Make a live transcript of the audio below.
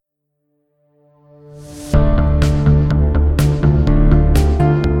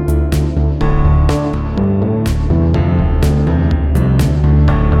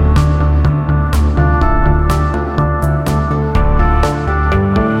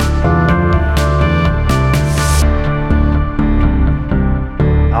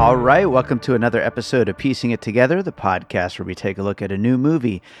right, welcome to another episode of Piecing It Together, the podcast where we take a look at a new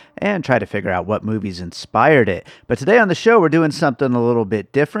movie and try to figure out what movies inspired it. But today on the show, we're doing something a little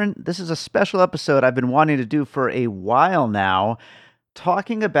bit different. This is a special episode I've been wanting to do for a while now,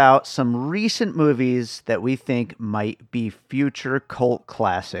 talking about some recent movies that we think might be future cult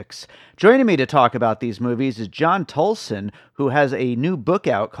classics. Joining me to talk about these movies is John Towlson, who has a new book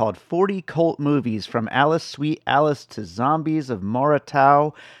out called 40 Cult Movies From Alice, Sweet Alice to Zombies of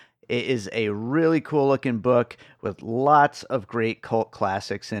Moratau. It is a really cool looking book with lots of great cult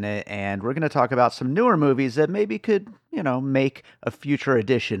classics in it. And we're going to talk about some newer movies that maybe could, make a future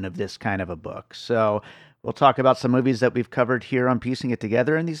edition of this kind of a book. So we'll talk about some movies that we've covered here on Piecing It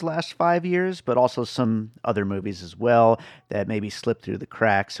Together in these last 5 years, but also some other movies as well that maybe slip through the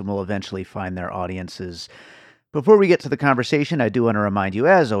cracks and will eventually find their audiences. Before we get to the conversation, I do want to remind you,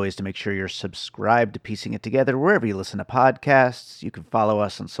 as always, to make sure you're subscribed to Piecing It Together wherever you listen to podcasts. You can follow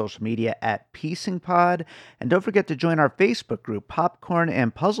us on social media at PiecingPod. And don't forget to join our Facebook group, Popcorn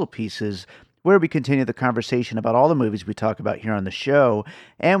and Puzzle Pieces, where we continue the conversation about all the movies we talk about here on the show.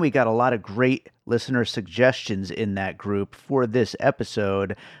 And we got a lot of great listener suggestions in that group for this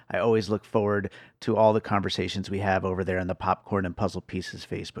episode. I always look forward to all the conversations we have over there in the Popcorn and Puzzle Pieces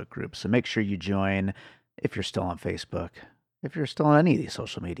Facebook group. So make sure you join if you're still on Facebook. If you're still on any of these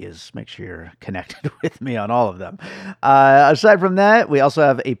social medias, make sure you're connected with me on all of them. Aside from that, we also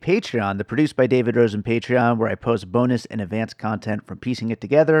have a Patreon, the Produced by David Rosen Patreon, where I post bonus and advanced content from Piecing It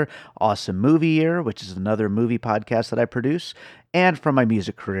Together, Awesome Movie Year, which is another movie podcast that I produce, and from my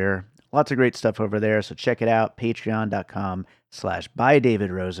music career. Lots of great stuff over there, so check it out,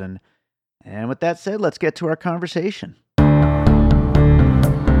 patreon.com/bydavidrosen. And with that said, let's get to our conversation.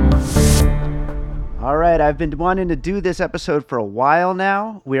 All right, I've been wanting to do this episode for a while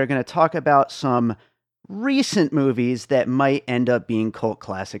now. We are going to talk about some recent movies that might end up being cult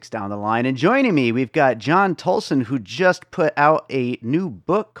classics down the line. And joining me, we've got John Towlson, who just put out a new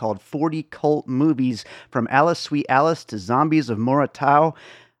book called 40 Cult Movies From Alice, Sweet Alice to Zombies of Moratau.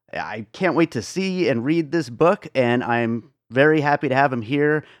 I can't wait to see and read this book, and I'm very happy to have him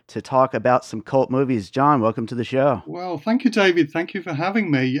here to talk about some cult movies. John, welcome to the show. Well, thank you, David. Thank you for having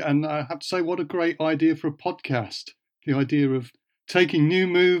me. And I have to say, what a great idea for a podcast. The idea of taking new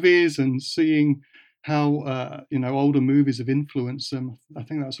movies and seeing how, older movies have influenced them. I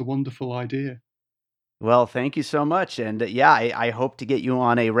think that's a wonderful idea. Well, thank you so much. And I hope to get you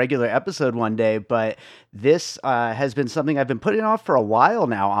on a regular episode one day, but this has been something I've been putting off for a while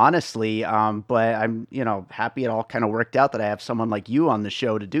now, honestly. But I'm, happy it all kind of worked out that I have someone like you on the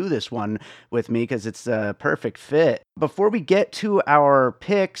show to do this one with me because it's a perfect fit. Before we get to our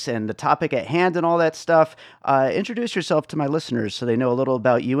picks and the topic at hand and all that stuff, introduce yourself to my listeners so they know a little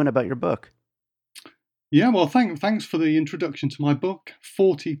about you and about your book. Yeah, well, thanks for the introduction to my book,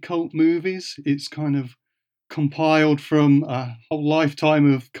 40 Cult Movies. It's kind of compiled from a whole lifetime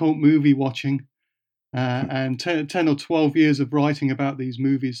of cult movie watching and 10 or 12 years of writing about these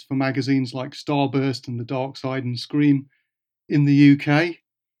movies for magazines like Starburst and The Dark Side and Scream in the UK.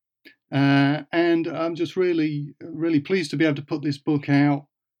 And I'm just really, really pleased to be able to put this book out.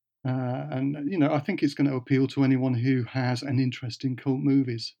 And I think it's going to appeal to anyone who has an interest in cult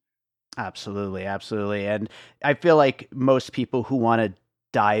movies. Absolutely, absolutely. And I feel like most people who want to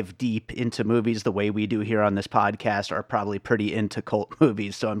dive deep into movies the way we do here on this podcast are probably pretty into cult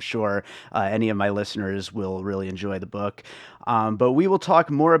movies. So I'm sure any of my listeners will really enjoy the book. But we will talk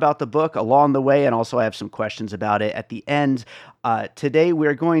more about the book along the way, and also I have some questions about it at the end. Today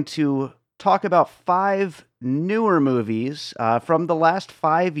we're going to talk about 5 newer movies from the last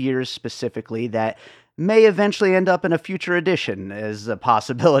 5 years specifically that may eventually end up in a future edition as a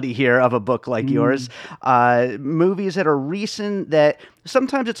possibility here of a book like yours. Movies that are recent that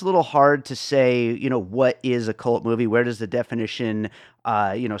sometimes it's a little hard to say, what is a cult movie? Where does the definition,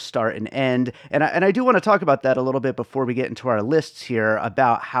 start and end? And I do want to talk about that a little bit before we get into our lists here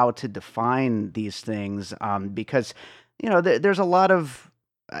about how to define these things. Because, there's a lot of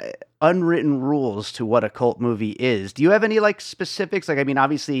unwritten rules to what a cult movie is. Do you have any specifics?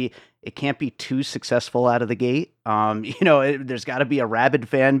 Obviously it can't be too successful out of the gate. There's got to be a rabid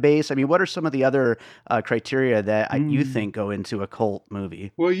fan base. What are some of the other criteria that you think go into a cult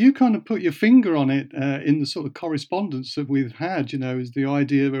movie? Well, you kind of put your finger on it in the sort of correspondence that we've had, is the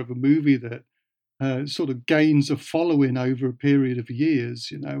idea of a movie that sort of gains a following over a period of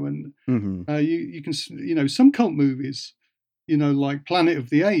years, and you can, some cult movies, like Planet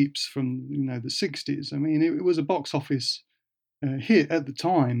of the Apes from, the 60s. It was a box office hit at the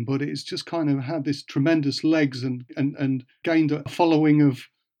time, but it's just kind of had this tremendous legs and gained a following of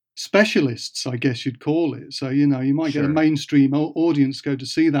specialists, I guess you'd call it. So, you might get a Sure. mainstream audience go to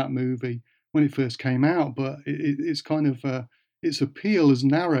see that movie when it first came out, but it's kind of its appeal is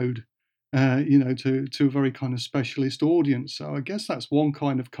narrowed, to a very kind of specialist audience. So I guess that's one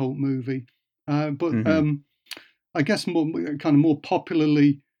kind of cult movie. But Hmm. I guess kind of more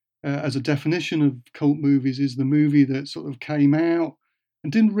popularly, as a definition of cult movies, is the movie that sort of came out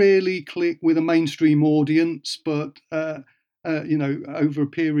and didn't really click with a mainstream audience, but over a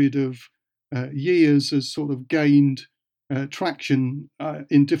period of years has sort of gained traction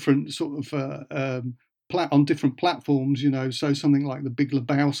in different sort of on different platforms. So something like The Big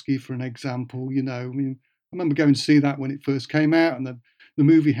Lebowski, for an example. I mean, I remember going to see that when it first came out, and the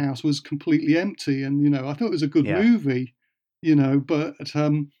movie house was completely empty. And I thought it was a good Yeah. movie, but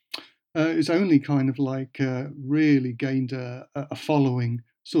it's only kind of like really gained a following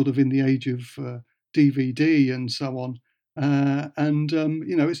sort of in the age of DVD and so on. And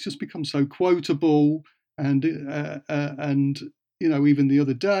it's just become so quotable. And even the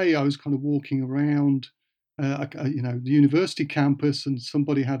other day, I was kind of walking around, the university campus, and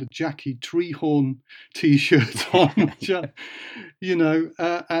somebody had a Jackie Treehorn T-shirt on, which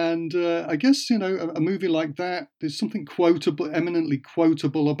and I guess a movie like that, there's something quotable, eminently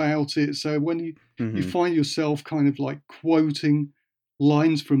quotable about it. So when you Hmm. find yourself kind of like quoting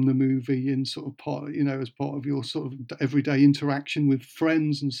lines from the movie in sort of part, as part of your sort of everyday interaction with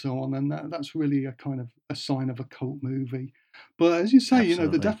friends and so on, and that's really a kind of a sign of a cult movie. But as you say, the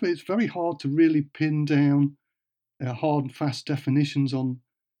Absolutely. definitely it's very hard to really pin down hard and fast definitions on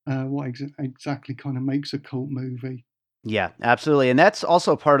what exactly kind of makes a cult movie. Yeah, absolutely. And that's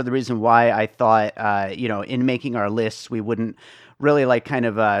also part of the reason why I thought, in making our lists, we wouldn't really like kind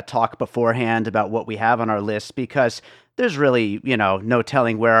of talk beforehand about what we have on our list because there's really, no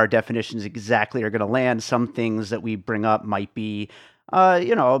telling where our definitions exactly are going to land. Some things that we bring up might be,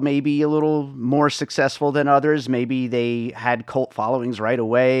 maybe a little more successful than others. Maybe they had cult followings right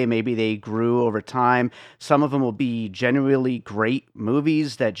away. Maybe they grew over time. Some of them will be genuinely great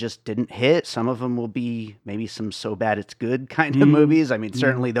movies that just didn't hit. Some of them will be maybe some so bad it's good kind of Mm, movies. I mean, yeah,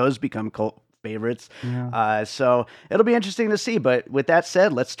 certainly those become cult favorites. yeah. So it'll be interesting to see. But with that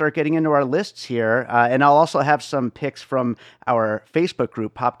said, let's start getting into our lists here. And I'll also have some picks from our Facebook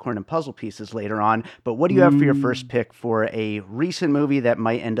group, Popcorn and Puzzle Pieces, later on. But what do you have for your first Mm. pick for a recent movie that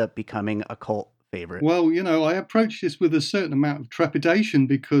might end up becoming a cult favorite? Well, I approach this with a certain amount of trepidation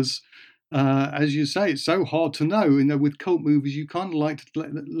because, as you say, it's so hard to know. With cult movies, you kind of like to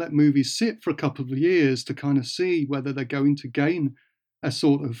let movies sit for a couple of years to kind of see whether they're going to gain a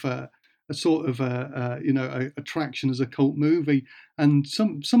sort of attraction as a cult movie. And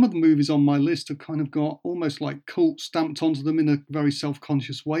some of the movies on my list have kind of got almost like cult stamped onto them in a very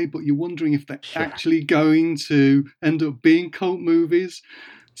self-conscious way. But you're wondering if they're Sure. actually going to end up being cult movies.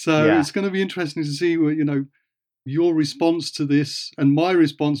 So Yeah. it's going to be interesting to see what, your response to this and my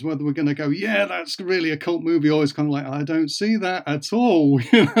response, whether we're going to go, yeah, that's really a cult movie, or it's kind of like, I don't see that at all.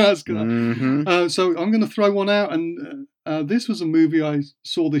 Mm-hmm. So I'm going to throw one out. And this was a movie I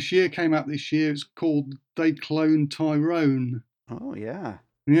saw this year, came out this year. It's called They Cloned Tyrone. Oh, yeah.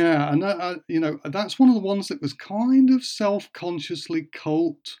 Yeah, and that's one of the ones that was kind of self-consciously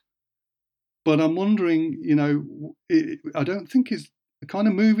cult. But I'm wondering, I don't think it's the kind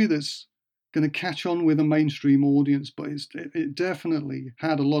of movie that's going to catch on with a mainstream audience, but it definitely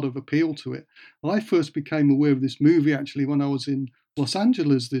had a lot of appeal to it. I first became aware of this movie actually when I was in Los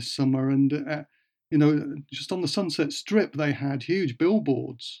Angeles this summer, and just on the Sunset Strip, they had huge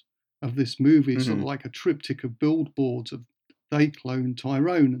billboards of this movie, sort Mm-hmm. of like a triptych of billboards of They Clone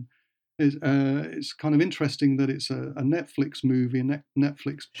Tyrone. It's kind of interesting that it's a Netflix movie, a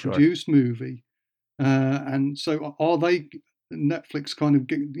Netflix Sure. produced movie, and so are they Netflix kind of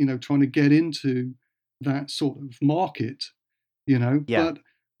trying to get into that sort of market, Yeah. But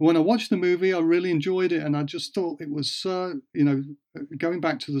when I watched the movie, I really enjoyed it, and I just thought it was so going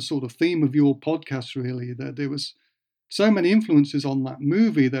back to the sort of theme of your podcast, really, that there was so many influences on that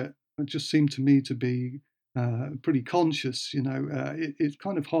movie that it just seemed to me to be pretty conscious. It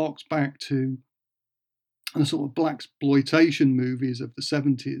kind of harks back to the sort of black exploitation movies of the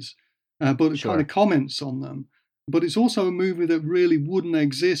 70s, but it kind of Sure. comments on them. But it's also a movie that really wouldn't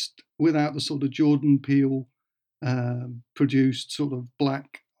exist without the sort of Jordan Peele produced sort of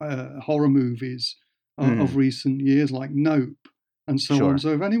black horror movies of Mm-hmm. recent years, like Nope and so on. Sure.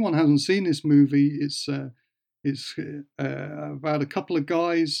 So if anyone hasn't seen this movie, it's about a couple of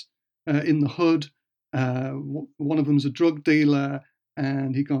guys in the hood. One of them's a drug dealer,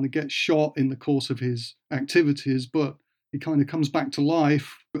 and he kind of gets shot in the course of his activities, but he kind of comes back to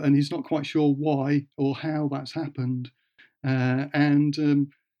life, and he's not quite sure why or how that's happened.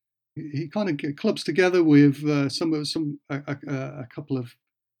 And he kind of clubs together with some a couple of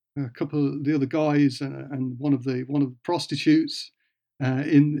the other guys and one of the prostitutes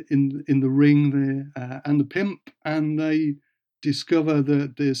in the ring there and the pimp, and they discover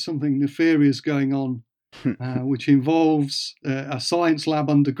that there's something nefarious going on, which involves a science lab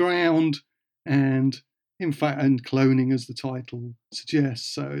underground and, in fact, and cloning, as the title suggests.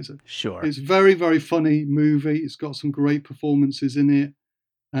 So Sure. it's very, very funny movie. It's got some great performances in it.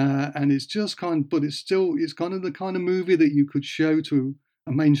 And it's just but it's kind of the kind of movie that you could show to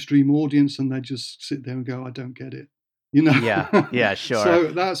a mainstream audience and they just sit there and go, I don't get it, you Yeah. know. Yeah, sure.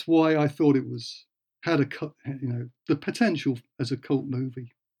 So that's why I thought had the potential as a cult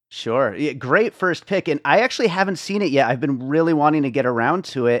movie. Sure. Yeah, great first pick. And I actually haven't seen it yet. I've been really wanting to get around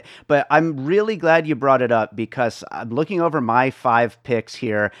to it, but I'm really glad you brought it up because I'm looking over my 5 picks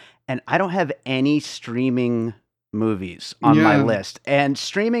here and I don't have any streaming movies on my Yeah. list. And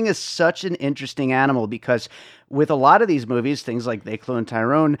streaming is such an interesting animal because with a lot of these movies, things like They Clone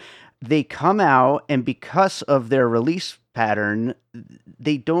Tyrone, they come out and because of their release pattern,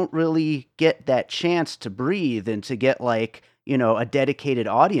 they don't really get that chance to breathe and to get like a dedicated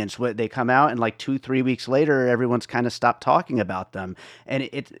audience. What they come out and like 2, 3 weeks later, everyone's kind of stopped talking about them, and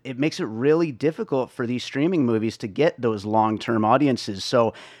it makes it really difficult for these streaming movies to get those long term audiences.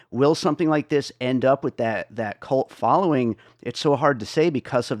 So, will something like this end up with that cult following? It's so hard to say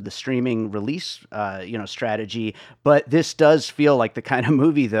because of the streaming release, strategy. But this does feel like the kind of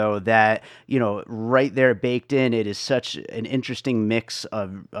movie, though, that right there baked in. It is such an interesting mix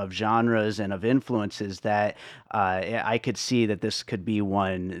of genres and of influences that I could see that this could be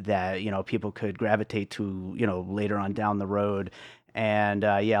one that people could gravitate to later on down the road. And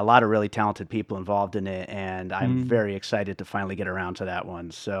yeah, a lot of really talented people involved in it, and I'm Mm. very excited to finally get around to that one.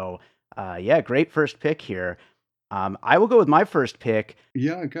 So yeah, great first pick here. I will go with my first pick.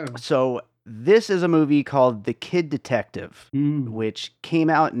 Yeah, go. So this is a movie called The Kid Detective, Mm. which came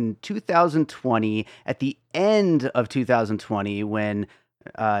out in 2020 at the end of 2020 when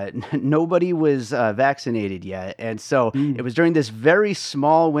nobody was vaccinated yet. And so it Mm. was during this very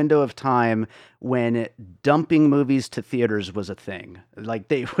small window of time when dumping movies to theaters was a thing. Like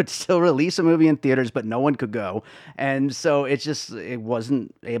they would still release a movie in theaters, but no one could go. And so it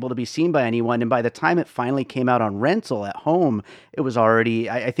wasn't able to be seen by anyone. And by the time it finally came out on rental at home, it was already,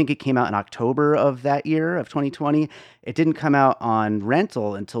 I think it came out in October of that year of 2020. It didn't come out on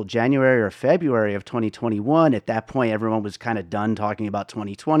rental until January or February of 2021. At that point, everyone was kind of done talking about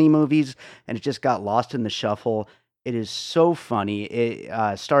 2020 movies, and it just got lost in the shuffle. It is so funny.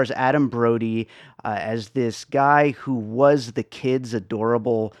 It stars Adam Brody as this guy who was the town's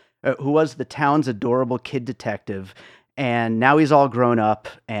adorable kid detective. And now he's all grown up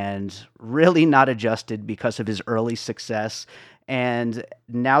and really not adjusted because of his early success. And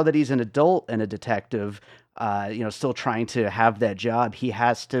now that he's an adult and a detective, still trying to have that job, he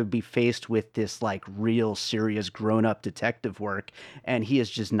has to be faced with this like real serious grown up detective work, and he is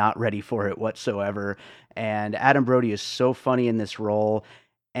just not ready for it whatsoever. And Adam Brody is so funny in this role.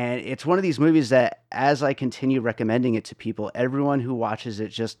 And it's one of these movies that, as I continue recommending it to people, everyone who watches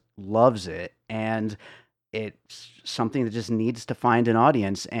it just loves it. And it's something that just needs to find an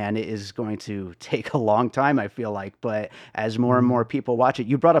audience, and it is going to take a long time, I feel like. But as more and more Mm. people watch it,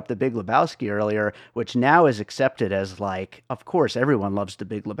 you brought up The Big Lebowski earlier, which now is accepted as like, of course, everyone loves The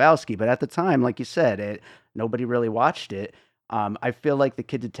Big Lebowski. But at the time, like you said, nobody really watched it. I feel like The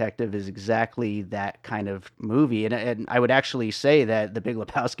Kid Detective is exactly that kind of movie, and I would actually say that The Big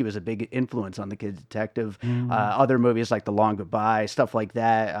Lebowski was a big influence on The Kid Detective. Mm. Other movies like The Long Goodbye, stuff like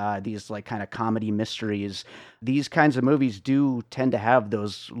that, these like kind of comedy mysteries, these kinds of movies do tend to have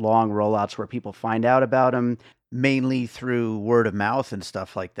those long rollouts where people find out about them mainly through word of mouth and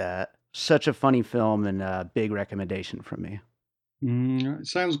stuff like that. Such a funny film and a big recommendation from me. It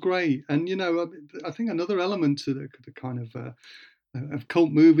sounds great. And I think another element to the kind of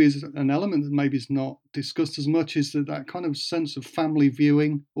cult movies, an element that maybe is not discussed as much, is that kind of sense of family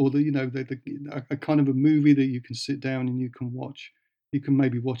viewing, or a kind of a movie that you can sit down and you can watch. You can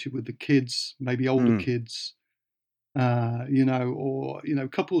maybe watch it with the kids, maybe older Mm, kids, or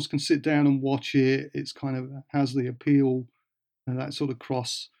couples can sit down and watch it. It's kind of has the appeal, that sort of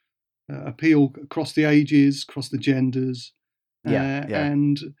appeal across the ages, across the genders, yeah, yeah,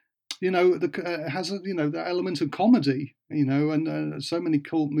 and has the element of comedy. And so many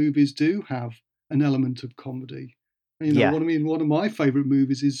cult movies do have an element of comedy. yeah. What I mean. One of my favorite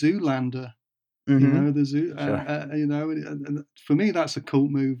movies is Zoolander. Mm-hmm. The zoo. Sure. And for me, that's a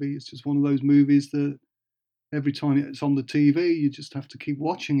cult movie. It's just one of those movies that every time it's on the TV, you just have to keep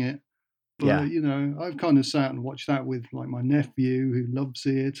watching it. But Yeah. I've kind of sat and watched that with like my nephew who loves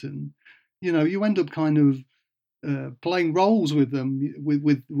it, and you end up kind of playing roles with them,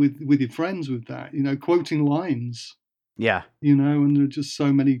 with your friends with that, quoting lines. Yeah. And there are just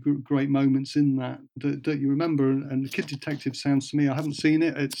so many great moments in that you remember. And Kid Detective sounds to me, I haven't seen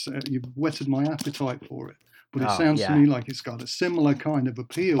it. It's you've whetted my appetite for it, but it Oh, sounds to yeah. me like it's got a similar kind of A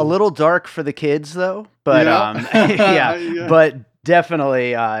appeal. little dark for the kids though, but Yeah, yeah, yeah. but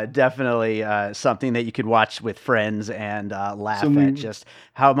definitely something that you could watch with friends and laugh at Something. just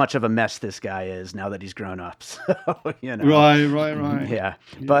how much of a mess this guy is now that he's grown up. So, Right, right, right. yeah,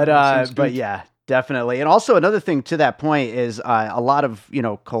 Yeah, that sounds but good. yeah, definitely. And also another thing to that point is a lot of,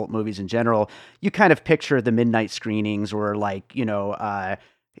 cult movies in general, you kind of picture the midnight screenings or like,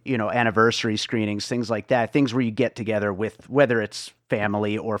 anniversary screenings, things like that, things where you get together with whether it's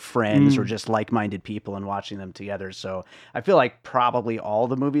family or friends or Mm. just like-minded people and watching them together. So I feel like probably all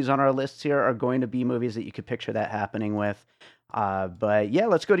the movies on our list here are going to be movies that you could picture that happening with. But yeah,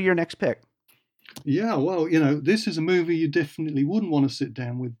 let's go to your next pick. Yeah, well, this is a movie you definitely wouldn't want to sit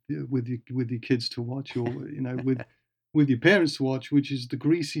down with your kids to watch, or with your parents to watch, which is The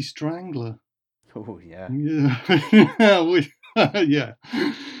Greasy Strangler. Oh yeah. Yeah, yeah.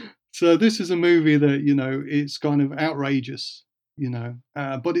 So this is a movie that it's kind of outrageous,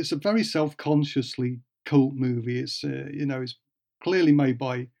 but it's a very self-consciously cult movie. It's clearly made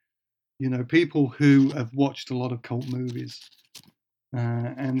by people who have watched a lot of cult movies,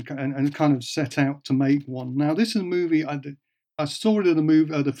 and kind of set out to make one. Now, this is a movie I saw it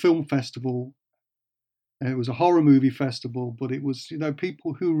at a film festival. It was a horror movie festival, but it was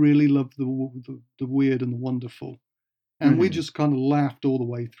people who really love the weird and the wonderful, and we Hmm. just kind of laughed all the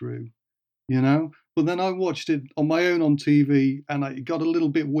way through. But then I watched it on my own on TV, and it got a little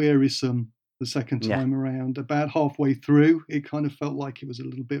bit wearisome the second Yeah. time around. About halfway through, it kind of felt like it was a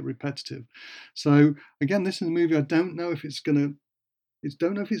little bit repetitive. So again, this is a movie I don't know if it's gonna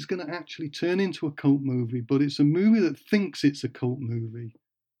don't know if it's going to actually turn into a cult movie, but it's a movie that thinks it's a cult movie,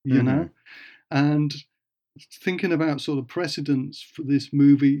 you Hmm. know? And thinking about sort of precedents for this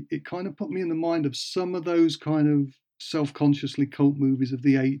movie, it kind of put me in the mind of some of those kind of self-consciously cult movies of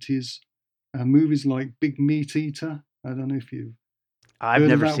the 80s, movies like Big Meat Eater. I don't know if you've I've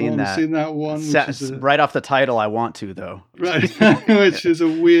heard of never that seen one or that. seen that one, which is Right off the title, I want to though. right, which is a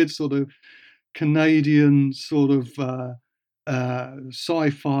weird sort of Canadian sort of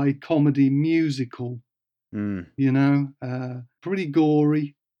sci-fi comedy musical, Mm, pretty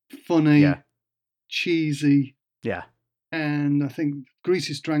gory, yeah. funny, cheesy, Yeah. and I think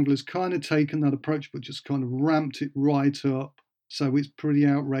Greasy Strangler's kind of taken that approach, but just kind of ramped it right up. So it's pretty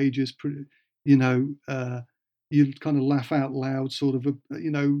outrageous, pretty, you know, uh, you kind of laugh out loud, sort of,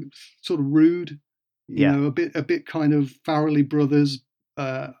 sort of rude, Yeah. a bit kind of Farrelly Brothers,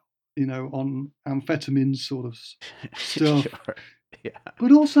 on amphetamines sort of stuff. Sure. Yeah.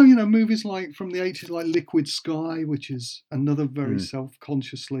 But also, movies like from the 80s, like Liquid Sky, which is another very Mm,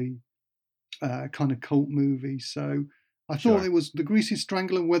 self-consciously kind of cult movie. So I thought sure. it was The Greasy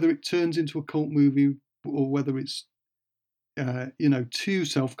Strangler, whether it turns into a cult movie or whether it's, too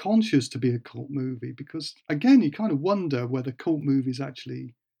self-conscious to be a cult movie. Because again, you kind of wonder whether cult movies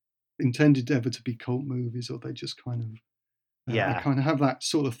actually intended ever to be cult movies, or they just Yeah. kind of have that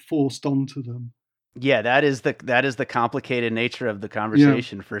sort of forced onto them. Yeah, that is the complicated nature of the Yeah.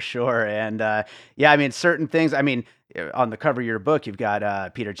 conversation for sure. And yeah, I mean certain things. I mean, on the cover of your book, you've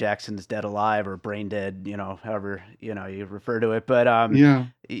got Peter Jackson's Dead Alive or Brain Dead, however you refer to it. But Yeah.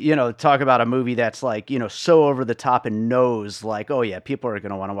 talk about a movie that's like so over the top and knows like, oh yeah, people are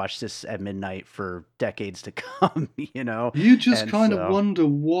gonna want to watch this at midnight for decades to come. You just And kind of so wonder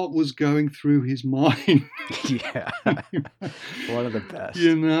what was going through his mind. yeah, one of the you best.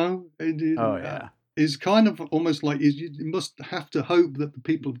 know, Oh yeah, it's kind of almost like you must have to hope that the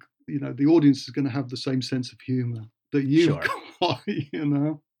people, the audience is going to have the same sense of humor that you've sure. got.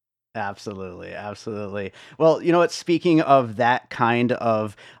 Absolutely, absolutely. Well, you know what? Speaking of that kind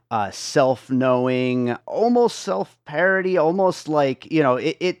of self-knowing, almost self-parody, almost like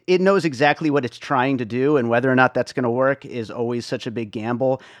it knows exactly what it's trying to do, and whether or not that's going to work is always such a big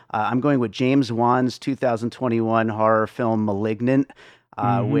gamble. I'm going with James Wan's 2021 horror film *Malignant*,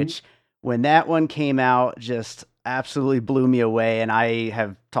 Hmm. which when that one came out, just absolutely blew me away. And I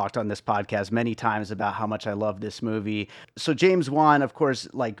have talked on this podcast many times about how much I love this movie. So James Wan, of course,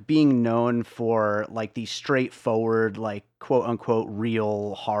 like being known for like these straightforward, like quote unquote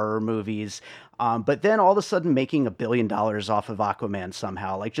real horror movies. But then all of a sudden making $1 billion off of Aquaman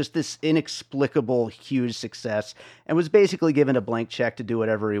somehow, like just this inexplicable huge success, and was basically given a blank check to do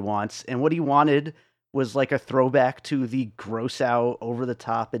whatever he wants. And what he wanted was like a throwback to the gross out, over the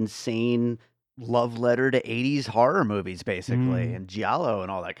top, insane love letter to 80s horror movies, basically, Mm, and Giallo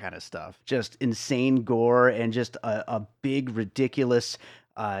and all that kind of stuff. Just insane gore and just a big, ridiculous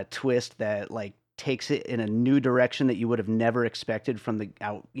twist that like takes it in a new direction that you would have never expected from the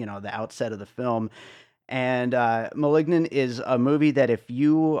outset of the film. And *Malignant* is a movie that if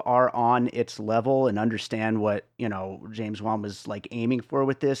you are on its level and understand what James Wan was like aiming for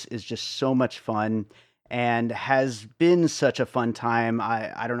with this, is just so much fun and has been such a fun time.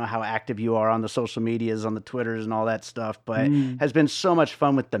 I don't know how active you are on the social medias, on the Twitters and all that stuff, but mm, has been so much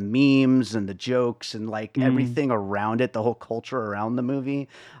fun with the memes and the jokes and like mm. everything around it, the whole culture around the movie.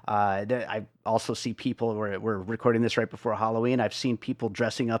 I also see people. We're recording this right before Halloween. I've seen people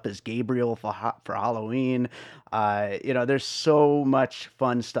dressing up as Gabriel for Halloween. There's so much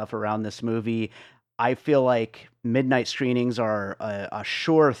fun stuff around this movie. I feel like midnight screenings are a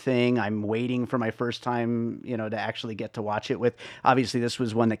sure thing. I'm waiting for my first time, to actually get to watch it with. Obviously, this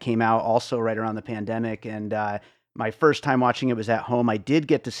was one that came out also right around the pandemic, and my first time watching it was at home. I did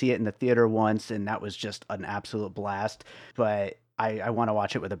get to see it in the theater once, and that was just an absolute blast. But I want to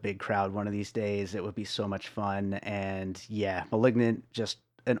watch it with a big crowd one of these days. It would be so much fun. And yeah, *Malignant*, just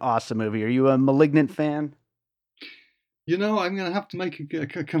an awesome movie. Are you a *Malignant* fan? I'm going to have to make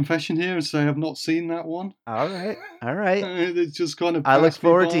a confession here and say I've not seen that one. All right, all right. It's just kind of I look passed me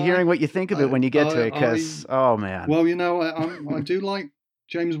forward to hearing by. what you think of it I, when you get to I, it, I because oh man, well, I do like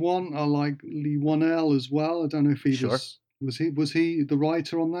James Wan. I like Lee Wanell as well. I don't know if he sure. was he the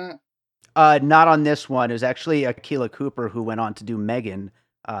writer on that? Not on this one. It was actually Akila Cooper who went on to do Megan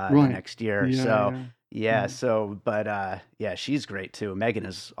the Right. next year. Yeah, So yeah, yeah, yeah. so but yeah, she's great too. Megan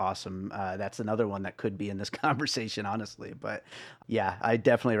is awesome. That's another one that could be in this conversation, honestly. But yeah, I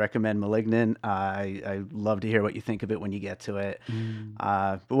definitely recommend *Malignant*. I love to hear what you think of it when you get to it. Mm.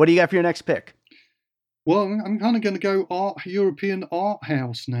 But what do you got for your next pick? Well, I'm kind of going to go European art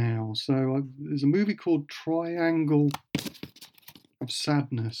house now. So there's a movie called Triangle of Oh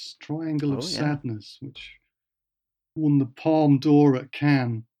yeah. Sadness, which won the Palme d'Or at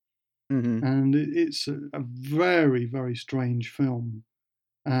Cannes, Hmm. and it's a very, very strange film.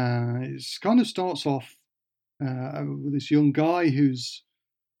 It kind of starts off with this young guy he's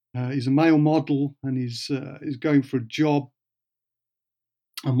a male model and he's going for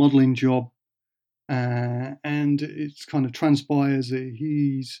a modeling job, and it's kind of transpires that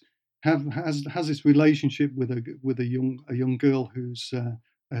he's has this relationship with a young girl who's an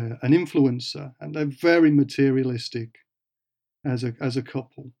influencer, and they're very materialistic as a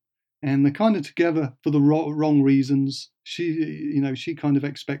couple, and they're kind of together for the wrong reasons. She kind of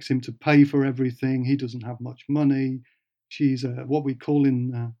expects him to pay for everything. He doesn't have much money. She's what we call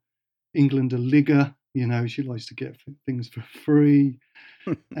in England a ligger. She likes to get things for free,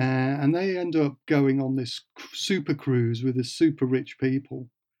 and they end up going on this super cruise with this super rich people.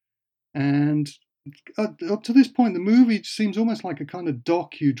 And up to this point, the movie seems almost like a kind of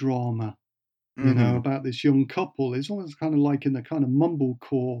docudrama, Hmm. about this young couple. It's almost kind of like in a kind of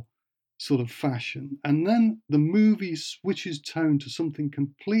mumblecore sort of fashion. And then the movie switches tone to something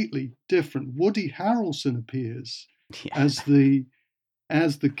completely different. Woody Harrelson appears Yeah.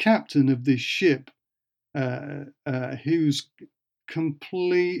 as the captain of this ship, who's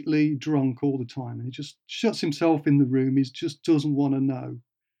completely drunk all the time, and he just shuts himself in the room. He just doesn't want to know.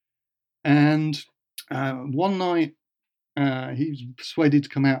 And one night, he's persuaded to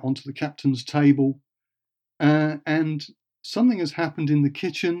come out onto the captain's table, and something has happened in the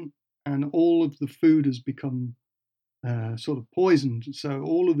kitchen, and all of the food has become sort of poisoned. So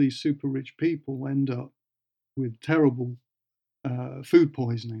all of these super rich people end up with terrible food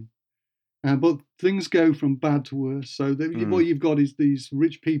poisoning. But things go from bad to worse. So Mm. what you've got is these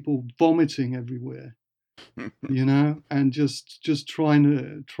rich people vomiting everywhere, and just trying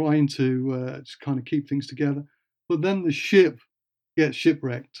to just kind of keep things together. But then the ship gets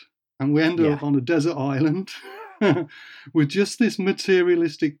shipwrecked, and we end Yeah. up on a desert island with just this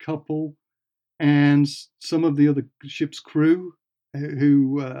materialistic couple and some of the other ship's crew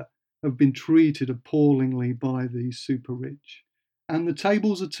who have been treated appallingly by the super rich. And the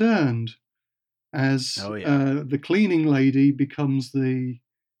tables are turned as Oh yeah. the cleaning lady becomes the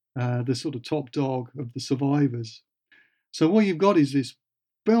sort of top dog of the survivors. So what you've got is this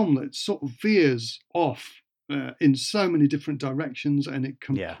film that sort of veers off in so many different directions, and it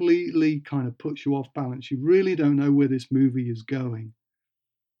Yeah. completely kind of puts you off balance. You really don't know where this movie is going.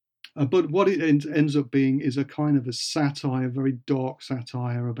 But what it ends up being is a kind of a satire, very dark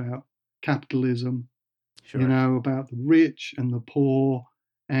satire about capitalism, Sure. about the rich and the poor,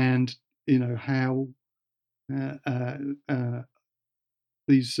 and how uh, uh, uh,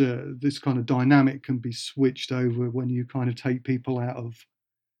 this kind of dynamic can be switched over when you kind of take people out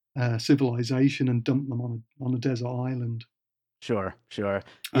of civilization and dump them on a desert island. Sure, sure.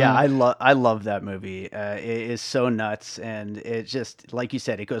 Yeah, Uh, I love that movie. It is so nuts, and it just like you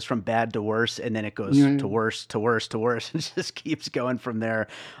said, it goes from bad to worse, and then it goes yeah, to worse to worse to worse, and just keeps going from there.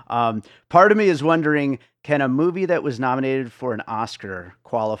 Part of me is wondering, can a movie that was nominated for an Oscar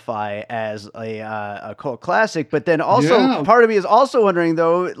qualify as a cult classic? But then also, yeah. part of me is also wondering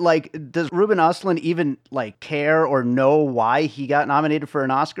though, like, does Ruben Östlund even like care or know why he got nominated for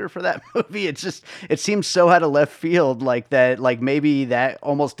an Oscar for that movie? It seems so out of left field, like that, like maybe that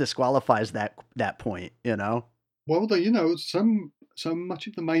almost disqualifies that point, you know? Well, so much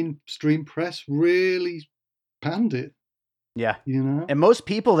of the mainstream press really panned it. Yeah. You know, And most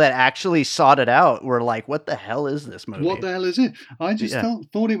people that actually sought it out were like, "What the hell is this what movie?" the hell is it? I just Yeah.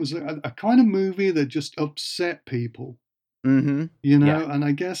 thought it was a kind of movie that just upset people. Mm-hmm. Yeah. And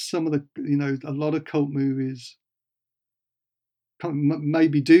I guess some of the a lot of cult movies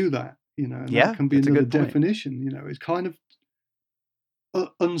maybe do that. And that Yeah, can be that's a another good point. definition. It kind of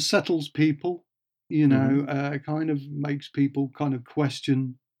unsettles people. Mm-hmm. Kind of makes people kind of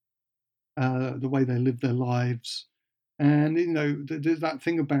question the way they live their lives. And there's that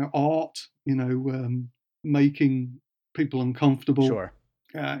thing about art, making people uncomfortable Sure.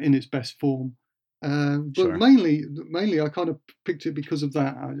 in its best form. But Sure. mainly, I kind of picked it because of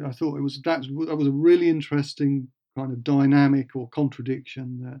that. I thought that was a really interesting kind of dynamic or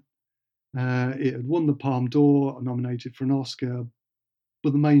contradiction that it had won the Palme d'Or, nominated for an Oscar,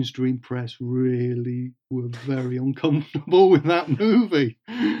 but the mainstream press really were very uncomfortable with that movie.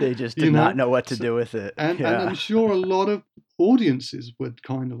 They just you did not know, know what to so, do with it. and Yeah. I'm sure a lot of audiences were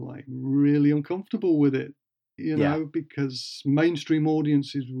kind of like really uncomfortable with it. Yeah. Because mainstream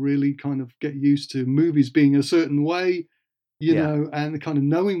audiences really kind of get used to movies being a certain way, Yeah. and kind of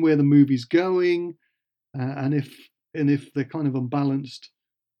knowing where the movie's going, and if they're kind of unbalanced,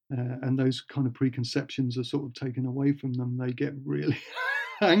 and those kind of preconceptions are sort of taken away from them, they get really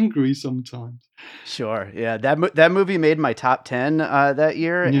angry sometimes. Sure. Yeah, that movie made my top 10 that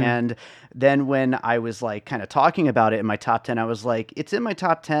year, Yeah, and then when I was like kind of talking about it in my top 10, I was like, it's in my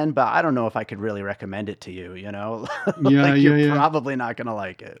top 10, but I don't know if I could really recommend it to you, you know? yeah, Like you're yeah, yeah. probably not going to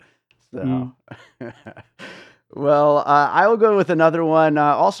like it. So, Mm, well, I will go with another one,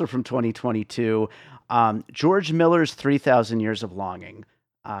 also from 2022, George Miller's 3,000 Years of Longing,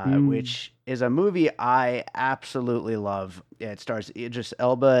 mm, which is a movie I absolutely love. It stars Idris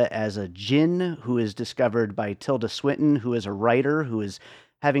Elba as a djinn who is discovered by Tilda Swinton, who is a writer who is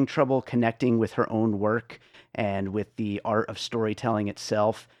having trouble connecting with her own work and with the art of storytelling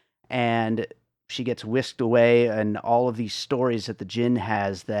itself. And she gets whisked away, and all of these stories that the djinn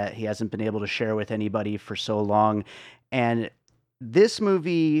has that he hasn't been able to share with anybody for so long. And this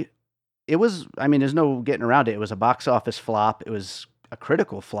movie, it was, I mean, there's no getting around it. It was a box office flop. It was a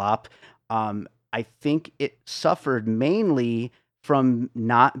critical flop. I think it suffered mainly from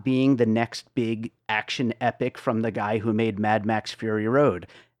not being the next big action epic from the guy who made Mad Max Fury Road.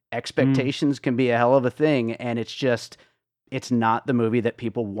 mm, Expectations can be a hell of a thing, and it's not the movie that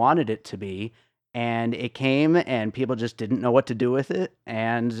people wanted it to be. And it came, and people just didn't know what to do with it,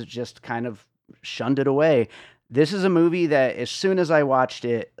 and just kind of shunned it away. This is a movie that, as soon as I watched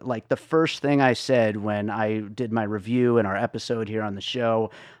it, like the first thing I said when I did my review and our episode here on the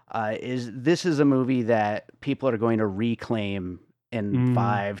show, is this is a movie that people are going to reclaim in mm,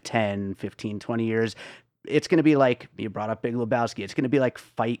 5, 10, 15, 20 years. It's going to be like, you brought up Big Lebowski. It's going to be like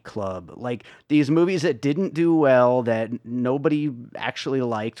Fight Club. Like these movies that didn't do well, that nobody actually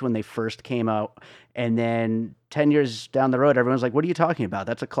liked when they first came out. And then 10 years down the road, everyone's like, what are you talking about?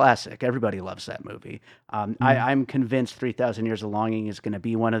 That's a classic. Everybody loves that movie. mm, I'm convinced 3,000 Years of Longing is going to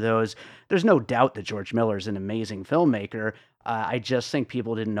be one of those. There's no doubt that George Miller is an amazing filmmaker. I just think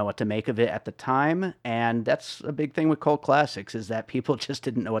people didn't know what to make of it at the time. And that's a big thing with cult classics, is that people just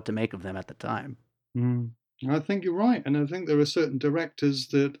didn't know what to make of them at the time. mm. I think you're right, and I think there are certain directors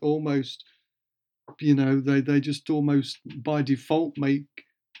that almost, they just almost by default make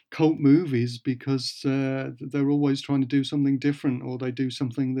cult movies because they're always trying to do something different, or they do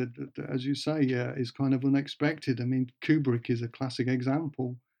something that, as you say, is kind of unexpected. I mean, Kubrick is a classic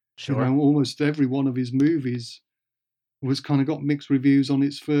example. Sure. Almost every one of his movies was kind of got mixed reviews on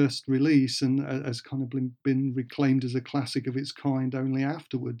its first release, and has kind of been reclaimed as a classic of its kind only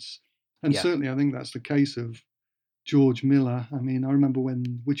afterwards. And Yeah. certainly, I think that's the case of George Miller. I mean, I remember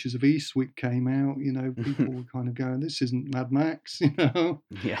when Witches of Eastwick came out, people were kind of going, "This isn't Mad Max,"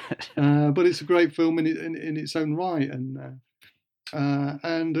 Yeah. But it's a great film in its own right, and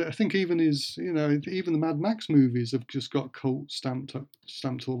And I think even even the Mad Max movies have just got cult stamped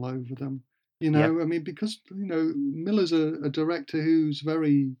all over them. Yep. I mean, because Miller's a director who's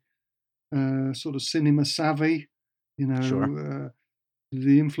very sort of cinema savvy. Sure.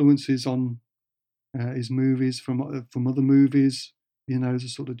 The influences on his movies from other movies. The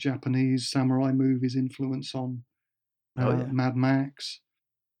sort of Japanese samurai movies influence on Oh yeah. Mad Max.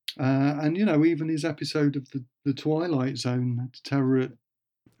 And even his episode of the Twilight Zone, Terror at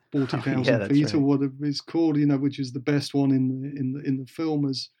forty Oh yeah, thousand that's feet, or right. whatever it's called, which is the best one in the film,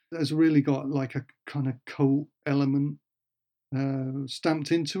 has really got like a kind of cult element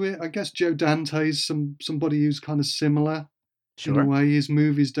stamped into it. I guess Joe Dante's somebody who's kind of similar in a Sure. way. His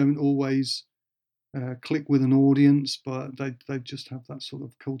movies don't always click with an audience, but they just have that sort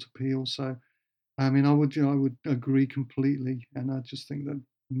of cult appeal. So I mean, I would agree completely, and I just think that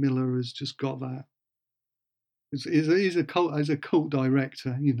Miller has just got that. He's a cult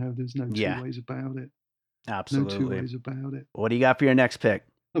director. There's no two Yeah, ways about it. No two absolutely. ways about it. What do you got for your next pick?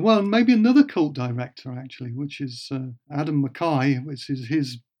 Well, maybe another cult director actually, which is Adam McKay, which is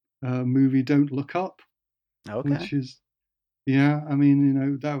his movie "Don't Look Up," Okay. which is yeah. I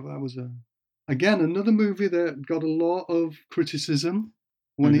mean, that was again another movie that got a lot of criticism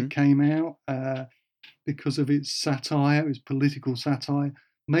when Mm-hmm. it came out. Because of its satire, its political satire.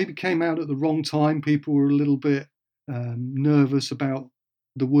 Maybe came out at the wrong time. People were a little bit nervous about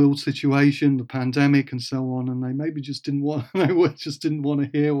the world situation, the pandemic, and so on, and they maybe just didn't want just didn't want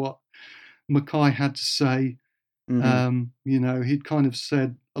to hear what Mackay had to say. Mm-hmm. He'd kind of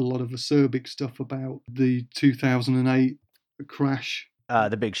said a lot of acerbic stuff about the 2008 crash.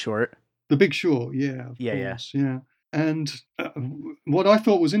 The Big Short. The Big Short, yeah, of Yeah, yeah. course, yeah. And what I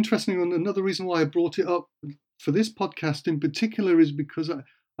thought was interesting, and another reason why I brought it up for this podcast in particular, is because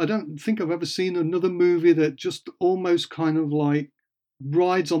I don't think I've ever seen another movie that just almost kind of like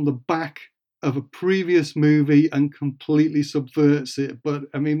rides on the back of a previous movie and completely subverts it. But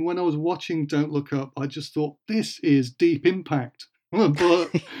I mean, when I was watching Don't Look Up, I just thought this is Deep Impact. but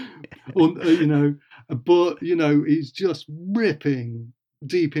you know, he's just ripping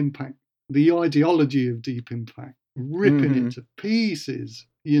Deep Impact, the ideology of Deep Impact, ripping Mm-hmm. it to pieces.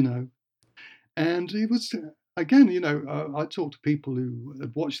 And it was, again, I talked to people who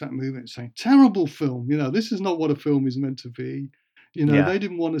had watched that movie and saying, terrible film, this is not what a film is meant to be. Yeah. They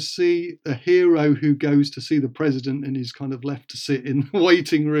didn't want to see a hero who goes to see the president and is kind of left to sit in the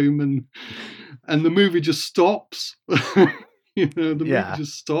waiting room, and the movie just stops. The movie Yeah.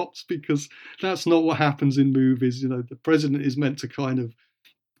 just stops because that's not what happens in movies. The president is meant to kind of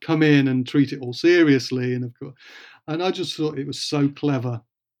come in and treat it all seriously, and of course, and I just thought it was so clever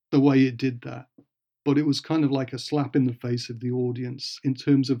the way it did that. But it was kind of like a slap in the face of the audience in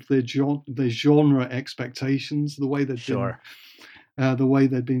terms of their genre expectations, Sure. the way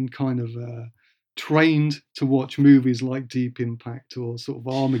they'd been kind of trained to watch movies like Deep Impact or sort of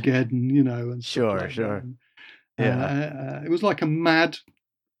Armageddon, and stuff Sure. like that. Sure. And, Yeah. it was like a Mad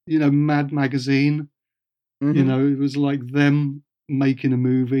magazine. Mm-hmm. It was like them making a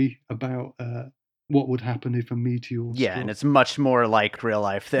movie about what would happen if a meteor Yeah, and struck. it's much more like real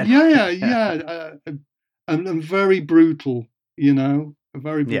life than. Yeah, Yeah. yeah, and very brutal.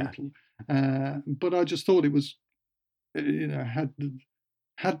 Very Yeah. brutal. But I just thought it was, had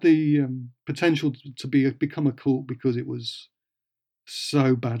the potential to become a cult because it was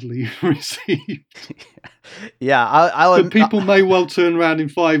so badly received. Yeah. I'll But people may well turn around in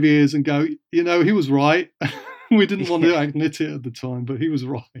 5 years and go, he was right. We didn't want to admit it at the time, but he was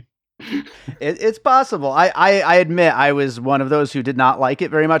right. It's possible. I admit I was one of those who did not like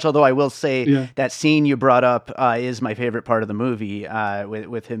it very much. Although I will say Yeah, that scene you brought up is my favorite part of the movie,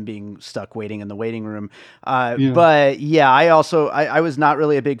 with him being stuck waiting in the waiting room. yeah. But yeah, I was not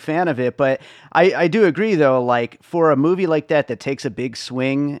really a big fan of it. But I do agree though. Like for a movie like that takes a big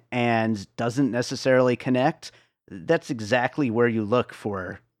swing and doesn't necessarily connect, that's exactly where you look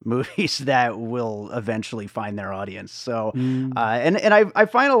for movies that will eventually find their audience. So, Mm. and I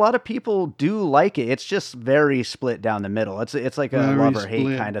find a lot of people do like it. It's just very split down the middle. It's like a Very love or hate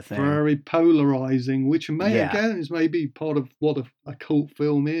split, kind of thing. very polarizing, which Yeah, is maybe part of what a cult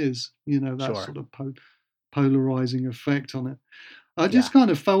film is, that sure. sort of polarizing effect on it. I Yeah, just kind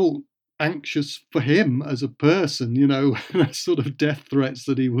of felt anxious for him as a person, the sort of death threats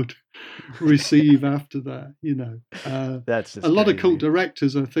that he would receive after that. that's A just lot of cult crazy.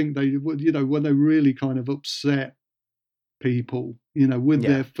 directors, I think they would, when they really kind of upset people, with Yeah.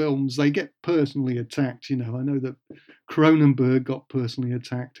 their films, they get personally attacked. I know that Cronenberg got personally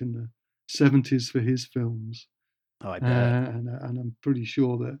attacked in the 70s for his films, Oh, I bet. and I'm pretty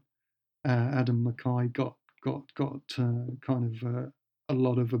sure that Adam McKay got got kind of a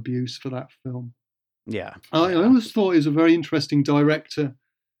lot of abuse for that film. Yeah. I Yeah. always thought he was a very interesting director.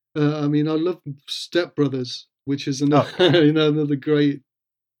 I mean, I love Step Brothers, which is another Oh, another great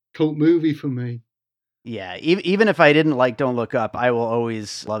cult movie for me. yeah, even if I didn't like Don't Look Up, I will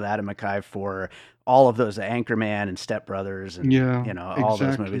always love Adam McKay for all of those Anchorman and Step Brothers, and Yeah, all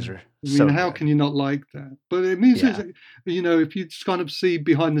those movies exactly. are I mean, so how good. can you not like that? But it means, Yeah, if you just kind of see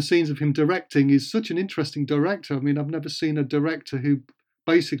behind the scenes of him directing, he's such an interesting director. I mean, I've never seen a director who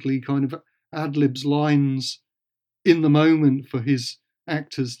basically kind of ad libs lines in the moment for his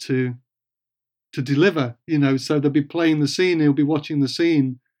actors to deliver. So they'll be playing the scene, he'll be watching the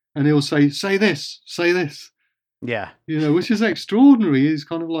scene, and he'll say this, say this. yeah, Which is extraordinary. He's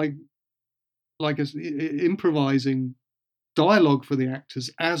kind of like improvising dialogue for the actors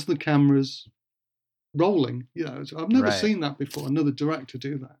as the camera's rolling. So I've never right. seen that before. Another director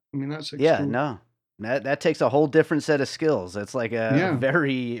do that. I mean, that's Yeah, extraordinary. no, that takes a whole different set of skills. It's like a Yeah.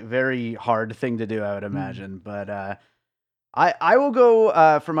 very very hard thing to do, I would Mm. imagine. But I will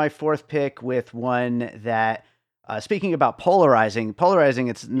go for my fourth pick with one that, speaking about polarizing,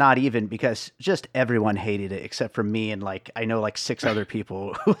 it's not even because just everyone hated it except for me and like I know like six other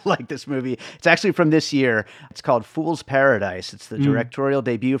people who like this movie. It's actually from this year. It's called Fool's Paradise. It's the Mm. directorial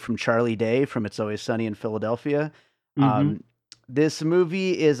debut from Charlie Day from It's Always Sunny in Philadelphia. Mm-hmm. This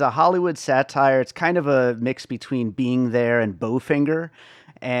movie is a Hollywood satire. It's kind of a mix between Being There and Bowfinger,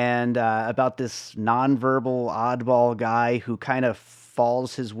 and about this nonverbal oddball guy who kind of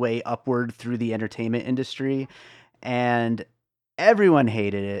falls his way upward through the entertainment industry. And everyone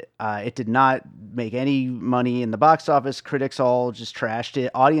hated it. It did not make any money in the box office. Critics all just trashed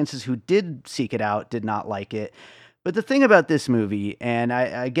it. Audiences who did seek it out did not like it. But the thing about this movie, and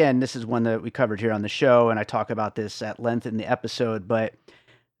again, this is one that we covered here on the show, and I talk about this at length in the episode, but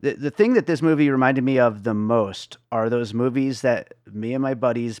the thing that this movie reminded me of the most are those movies that me and my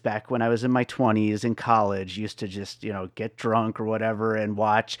buddies back when I was in my 20s in college used to just, get drunk or whatever and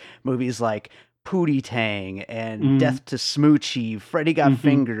watch movies like Pootie Tang and Mm. Death to Smoochie, Freddy Got Mm-hmm.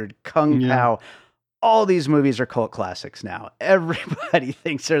 Fingered, Kung Yeah. Pao. All these movies are cult classics now. Everybody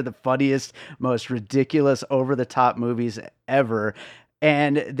thinks they're the funniest, most ridiculous, over the top movies ever.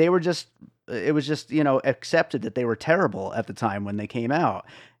 And it was just, accepted that they were terrible at the time when they came out.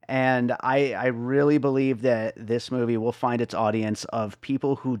 And I really believe that this movie will find its audience of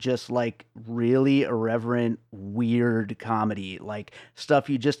people who just like really irreverent, weird comedy, like stuff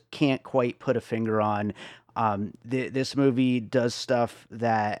you just can't quite put a finger on. This movie does stuff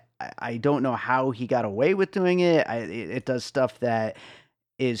that I don't know how he got away with doing it. It does stuff that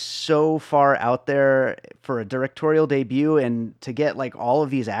is so far out there for a directorial debut, and to get like all of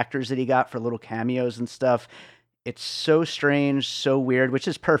these actors that he got for little cameos and stuff. It's so strange, so weird, which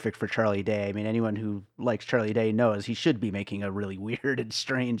is perfect for Charlie Day. I mean, anyone who likes Charlie Day knows he should be making a really weird and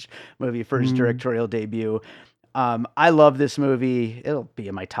strange movie for his Mm. directorial debut. I love this movie. It'll be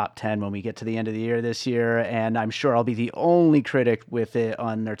in my top 10 when we get to the end of the year this year, and I'm sure I'll be the only critic with it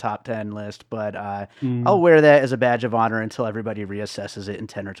on their top 10 list, but I'll Mm. wear that as a badge of honor until everybody reassesses it in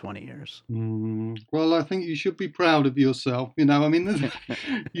 10 or 20 years. Mm. Well, I think you should be proud of yourself. I mean,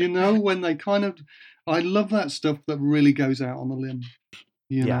 when they kind of, I love that stuff that really goes out on the limb.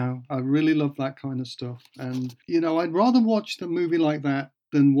 Yeah. I really love that kind of stuff. And, I'd rather watch a movie like that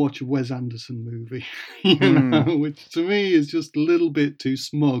than watch a Wes Anderson movie, Mm. which to me is just a little bit too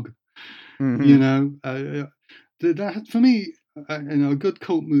smug, you Hmm. know. That for me, a good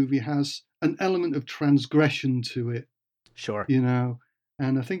cult movie has an element of transgression to it, Sure. you know.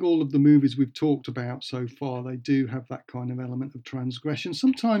 And I think all of the movies we've talked about so far, they do have that kind of element of transgression.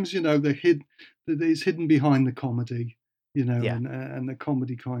 Sometimes, it's hidden behind the comedy, Yeah. and the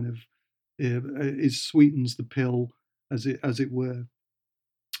comedy kind of is sweetens the pill, as it were.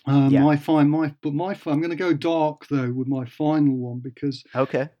 Yeah. I'm going to go dark though with my final one because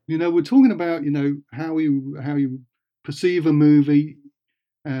Okay. we're talking about how you perceive a movie,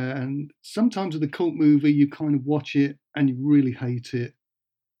 and sometimes with a cult movie you kind of watch it and you really hate it,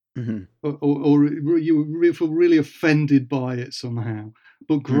 Hmm. or you feel really offended by it somehow,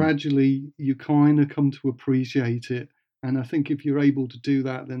 but Mm. gradually you kind of come to appreciate it. And I think if you're able to do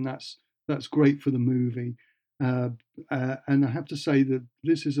that, then that's great for the movie. Uh, and I have to say that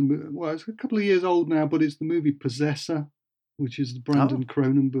this is well, it's a couple of years old now, but it's the movie Possessor, which is the Oh, Brandon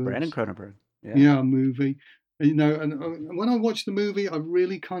Brandon Cronenberg's, Cronenberg. Yeah. yeah, movie. And when I watch the movie, I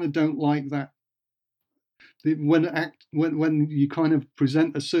really kind of don't like that when you kind of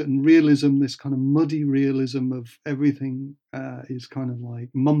present a certain realism, this kind of muddy realism of everything is kind of like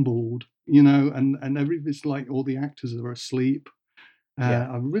mumbled, and it's like all the actors are asleep.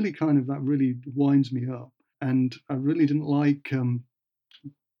 Yeah. I really kind of that really winds me up. and I really didn't like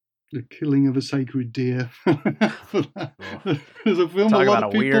the killing of a sacred deer. There's a film a Talk lot about a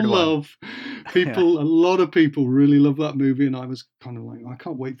of people weird one. love. Yeah. A lot of people really love that movie, and I was kind of like, I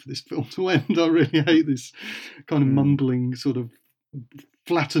can't wait for this film to end. I really hate this kind of Mm, mumbling, sort of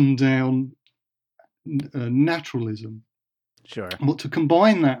flattened down naturalism. sure. But to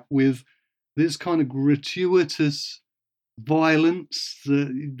combine that with this kind of gratuitous violence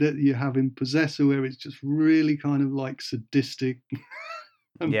that you have in Possessor, where it's just really kind of like sadistic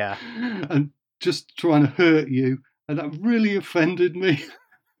and Yeah. and just trying to hurt you, and that really offended me,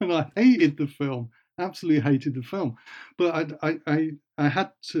 and I hated the film. Absolutely hated the film, but I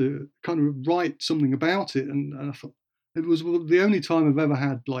had to kind of write something about it, and I thought it was the only time I've ever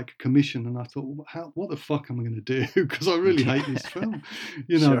had like a commission, and I thought, what the fuck am I going to do? Because I really hate this film,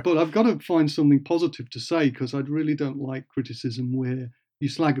 Sure. But I've got to find something positive to say because I really don't like criticism where you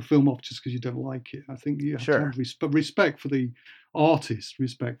slag a film off just because you don't like it. I think you have to Sure. have respect for the artist,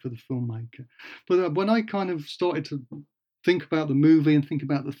 respect for the filmmaker. But when I kind of started to think about the movie and think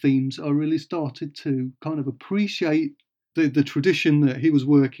about the themes, I really started to kind of appreciate the tradition that he was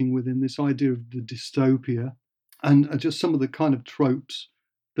working with in this idea of the dystopia and just some of the kind of tropes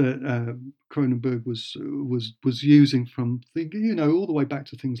that Cronenberg was using from all the way back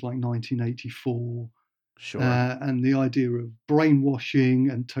to things like 1984 Sure. and the idea of brainwashing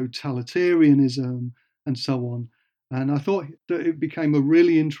and totalitarianism and so on. And I thought that it became a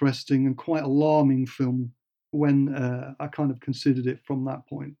really interesting and quite alarming film when I kind of considered it from that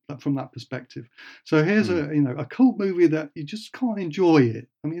point, from that perspective. So here's Mm. a cult movie that you just can't enjoy it.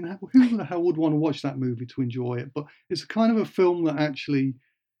 I mean, who the hell would want to watch that movie to enjoy it? But it's a kind of a film that actually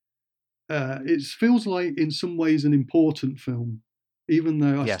it feels like in some ways an important film, even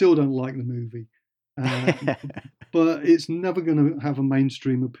though I Yeah. still don't like the movie. Uh, but it's never going to have a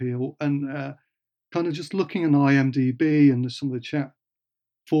mainstream appeal. And kind of just looking at IMDb and some of the chat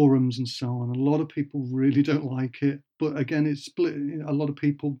forums and so on, a lot of people really don't like it. But again, it's split. A lot of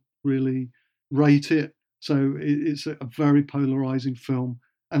people really rate it. So it's a very polarizing film.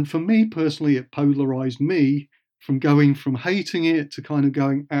 And for me personally, it polarized me from going from hating it to kind of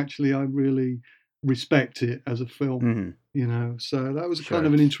going, actually, I really respect it as a film. Hmm. So that was kind Sure.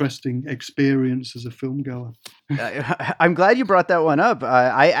 of an interesting experience as a film goer. I'm glad you brought that one up.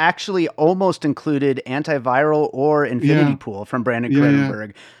 I actually almost included Antiviral or Infinity Yeah, Pool from Brandon yeah.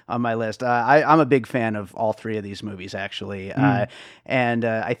 Cronenberg on my list. I'm a big fan of all three of these movies, actually. Mm, And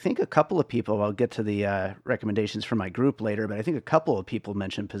I think a couple of people, I'll get to the recommendations from my group later, but I think a couple of people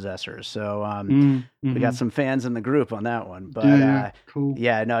mentioned Possessors. So we got mm-hmm. some fans in the group on that one. Yeah, But yeah, cool.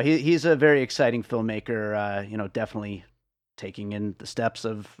 yeah, no, he's a very exciting filmmaker, definitely taking in the steps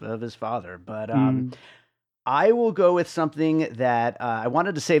of his father. But Mm, I will go with something that I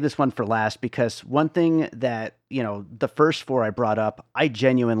wanted to save this one for last because one thing that, the first four I brought up, I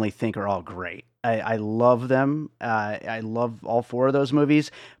genuinely think are all great. I love them. I love all four of those movies.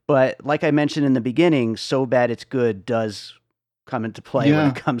 But like I mentioned in the beginning, So Bad It's Good does come into play when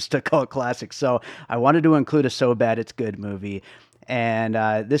it yeah. comes to cult classics. So I wanted to include a So Bad It's Good movie. And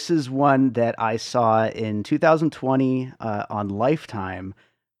this is one that I saw in 2020 on Lifetime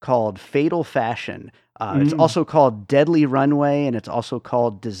called Fatal Fashion. It's Mm, also called Deadly Runway, and it's also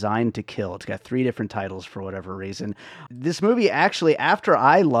called Designed to Kill. It's got three different titles for whatever reason. This movie actually, after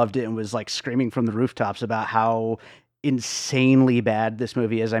I loved it and was like screaming from the rooftops about how insanely bad this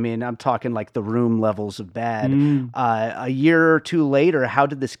movie is. I mean, I'm talking like The Room levels of bad. mm. A year or two later, How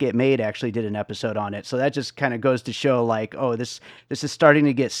Did This Get Made actually did an episode on it. So that just kind of goes to show like, oh, this is starting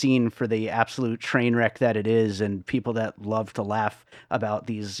to get seen for the absolute train wreck that it is, and people that love to laugh about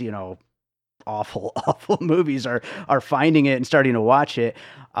these, awful, awful movies are finding it and starting to watch it.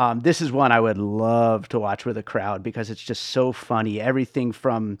 This is one I would love to watch with a crowd because it's just so funny. Everything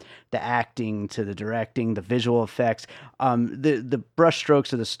from the acting to the directing, the visual effects. The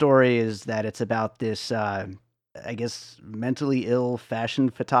brushstrokes of the story is that it's about this, I guess, mentally ill fashion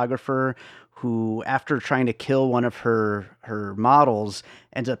photographer who, after trying to kill one of her models,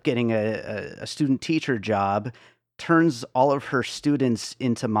 ends up getting a student teacher job, turns all of her students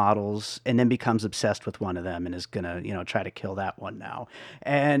into models, and then becomes obsessed with one of them and is gonna, try to kill that one now.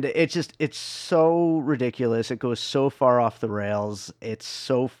 And it's so ridiculous. It goes so far off the rails. It's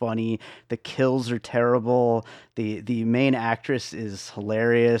so funny. The kills are terrible. The main actress is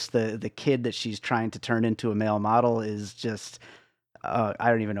hilarious. The kid that she's trying to turn into a male model is just I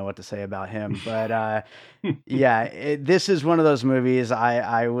don't even know what to say about him, but yeah, this is one of those movies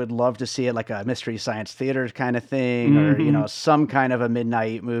I would love to see it like a Mystery Science Theater kind of thing, or Hmm. some kind of a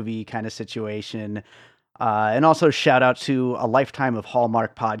midnight movie kind of situation. And also shout out to a Lifetime of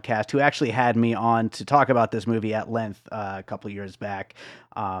Hallmark podcast who actually had me on to talk about this movie at length a couple years back.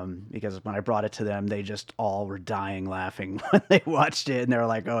 Because when I brought it to them, they just all were dying laughing when they watched it. And they were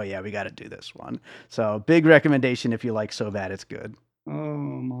like, oh, yeah, we got to do this one. So big recommendation if you like So Bad It's Good. Oh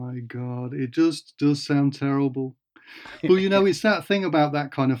my God. It just does sound terrible. Well, it's that thing about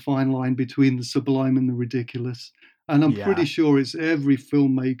that kind of fine line between the sublime and the ridiculous. And I'm pretty Yeah. sure it's every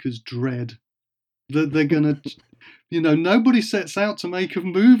filmmaker's dread that they're going to, nobody sets out to make a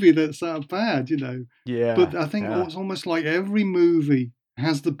movie that's that bad, Yeah. But I think it's almost like every movie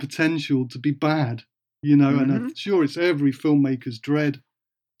has the potential to be bad, and I'm sure it's every filmmaker's dread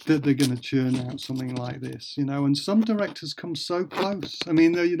that they're going to churn out something like this, and some directors come so close. I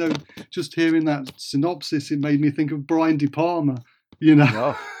mean, just hearing that synopsis, it made me think of Brian De Palma,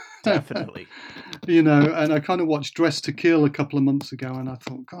 Oh, definitely. And I kind of watched Dress to Kill a couple of months ago, and I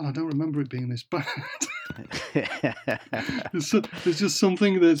thought, God, I don't remember it being this bad. There's just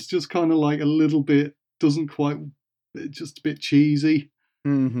something that's just kind of like a little bit, doesn't quite, just a bit cheesy,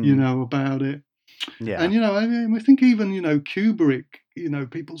 about it. Yeah. And I think even, Kubrick,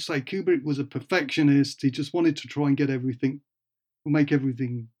 people say Kubrick was a perfectionist. He just wanted to try and make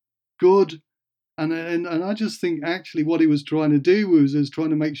everything good. And I just think actually what he was trying to do was trying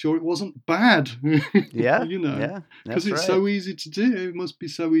to make sure it wasn't bad. Yeah. Because it's so easy to do. It must be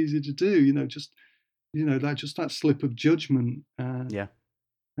so easy to do, that slip of judgment. Yeah.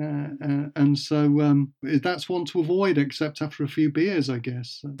 And so that's one to avoid, except after a few beers, I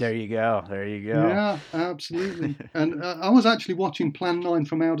guess. There you go. Yeah, absolutely. And I was actually watching Plan 9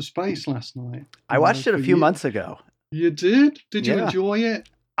 from Outer Space last night. I watched it a few months ago. You did? Did you enjoy it?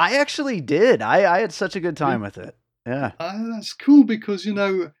 I actually did. I had such a good time with it. Yeah. That's cool because,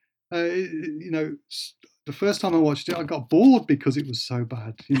 the first time I watched it, I got bored because it was so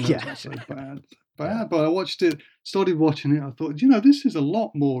bad. It was so bad. But I started watching it. I thought, this is a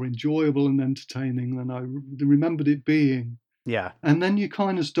lot more enjoyable and entertaining than I remembered it being. Yeah. And then you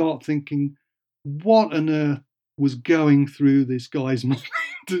kind of start thinking, what on earth was going through this guy's mind?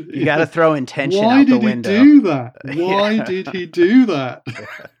 You got to throw intention out the window. Why did he do that? Why did he do that?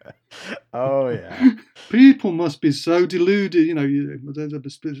 Oh, yeah. People must be so deluded.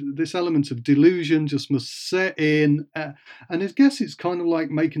 This element of delusion just must set in. And I guess it's kind of like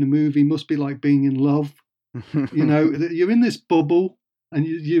making a movie must be like being in love. You're in this bubble. And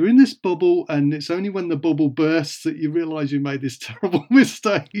you're in this bubble, and it's only when the bubble bursts that you realize you made this terrible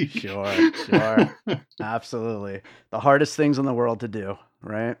mistake. Sure. Absolutely. The hardest things in the world to do,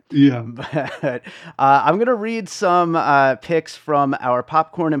 right? Yeah. But I'm going to read some picks from our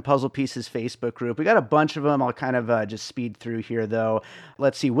Popcorn and Puzzle Pieces Facebook group. We got a bunch of them. I'll kind of just speed through here, though.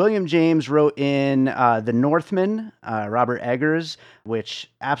 Let's see. William James wrote in The Northman, Robert Eggers,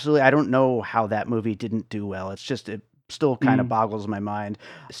 which absolutely, I don't know how that movie didn't do well. It's just... still kind of boggles my mind.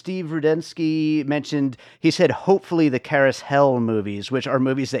 Steve Rudensky mentioned, he said, hopefully the Carousel movies, which are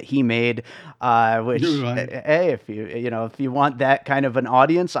movies that he made, which, hey, if you want that kind of an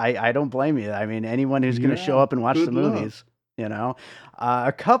audience, I don't blame you. I mean, anyone who's going to show up and watch the movies,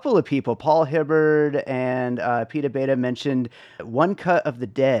 a couple of people, Paul Hibbard and Peter Beta mentioned One Cut of the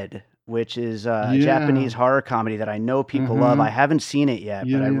Dead, which is a Japanese horror comedy that I know people love. I haven't seen it yet,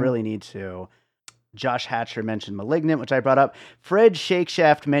 but I really need to. Josh Hatcher mentioned Malignant, which I brought up. Fred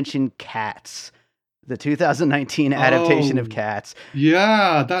Shakeshaft mentioned Cats, the 2019 adaptation of Cats.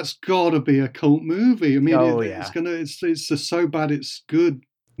 Yeah, that's got to be a cult movie. I mean, it's a so bad it's good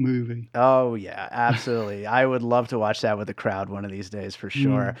movie. Oh, yeah, absolutely. I would love to watch that with a crowd one of these days for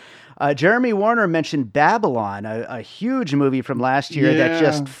sure. Jeremy Warner mentioned Babylon, a huge movie from last year that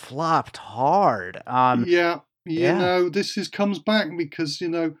just flopped hard. This comes back because,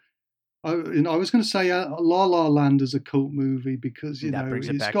 I was going to say La La Land is a cult movie because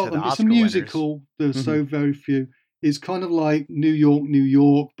it's a musical. There's so very few. It's kind of like New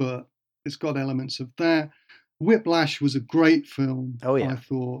York, but it's got elements of that. Whiplash was a great film. Oh yeah, I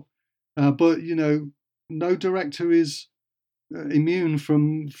thought, but no director is immune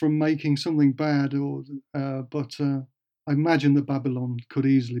from making something bad. But I imagine that Babylon could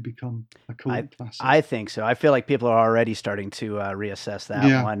easily become a cult classic. I think so. I feel like people are already starting to reassess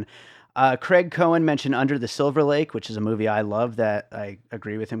that one. Craig Cohen mentioned Under the Silver Lake, which is a movie I love that I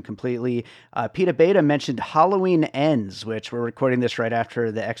agree with him completely. Peter Beta mentioned Halloween Ends, which we're recording this right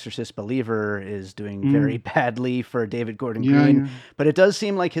after The Exorcist Believer is doing very badly for David Gordon Green. But it does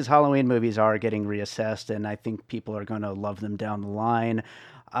seem like his Halloween movies are getting reassessed, and I think people are going to love them down the line.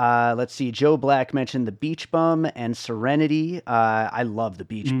 Let's see. Joe Black mentioned The Beach Bum and Serenity. I love The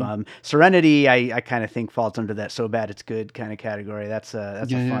Beach Mm, Bum. Serenity, I kind of think falls under that so bad it's good kind of category. That's a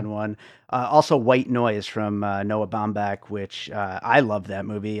yeah, yeah. fun one. Also, White Noise from Noah Baumbach, which I love that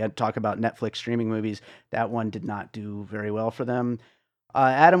movie. Talk about Netflix streaming movies. That one did not do very well for them.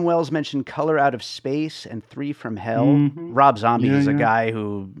 Adam Wells mentioned Color Out of Space and Three from Hell. Hmm. Rob Zombie Yeah, is a yeah, guy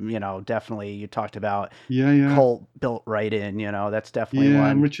who, definitely you talked about yeah, yeah, cult built right in, that's definitely yeah. And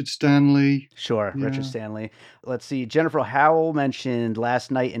one. Richard Stanley. Sure, Richard Yeah, Stanley. Let's see. Jennifer Howell mentioned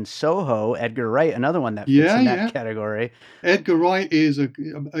Last Night in Soho. Edgar Wright, another one that fits yeah, in that yeah. category. Edgar Wright is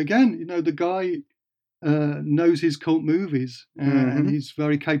again, the guy knows his cult movies, and Hmm. he's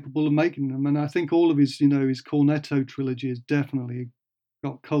very capable of making them. And I think all of his Cornetto trilogy has definitely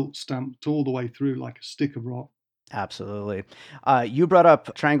got cult stamped all the way through like a stick of rock. Absolutely. You brought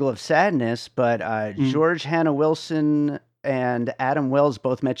up Triangle of Sadness, but Mm. George Hannah Wilson and Adam Wells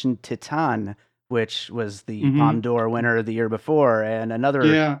both mentioned Titan, which was the Palme Hmm. d'Or winner the year before, and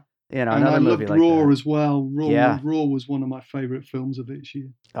Yeah, and I another movie loved like Raw that. as well. Yeah. Raw was one of my favorite films of this year.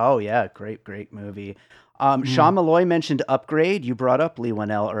 Oh yeah, great, great movie. Sean Mm. Malloy mentioned Upgrade. You brought up Lee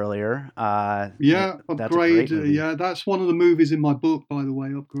Winnell earlier. Yeah, That's a great Upgrade. movie. Yeah, that's one of the movies in my book, by the way.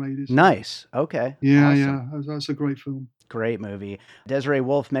 Upgrade is. Nice. Okay. Yeah, Awesome. yeah, that's a great film. Great movie. Desiree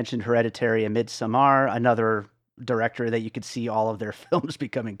Wolf mentioned Hereditary and Midsommar, another director that you could see all of their films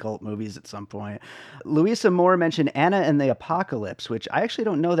becoming cult movies at some point. Louisa Moore mentioned Anna and the Apocalypse, which I actually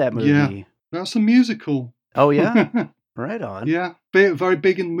don't know that Yeah, movie. that's a musical. Oh yeah? Right on. Yeah, very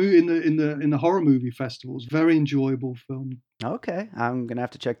big in the horror movie festivals. Very enjoyable film. Okay, I'm gonna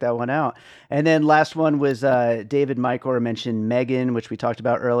have to check that one out. And then last one was David Micor mentioned Megan, which we talked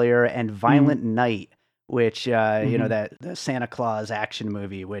about earlier, and Mm, Violent Night, which hmm. that the Santa Claus action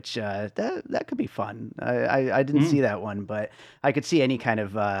movie, which that could be fun. I didn't see Mm. that one, but I could see any kind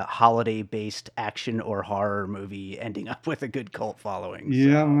of holiday based action or horror movie ending up with a good cult following.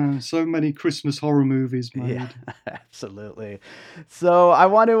 Yeah, So man. So many Christmas horror movies yeah, made. absolutely. So I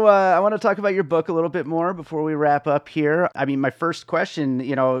want to talk about your book a little bit more before we wrap up here. I mean, my first question,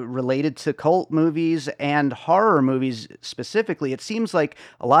 related to cult movies and horror movies specifically. It seems like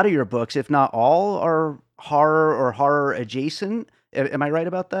a lot of your books, if not all, are horror or horror adjacent. Am I right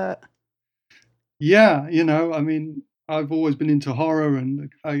about that? Yeah, I mean, I've always been into horror, and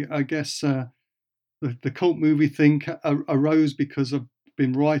I guess the cult movie thing arose because I've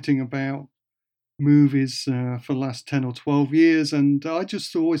been writing about movies for the last 10 or 12 years, and I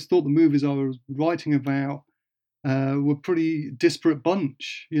just always thought the movies I was writing about were pretty disparate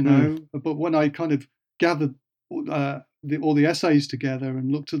bunch, Mm, But when I kind of gathered all the essays together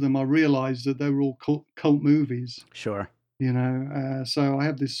and looked at them, I realized that they were all cult movies. sure. So I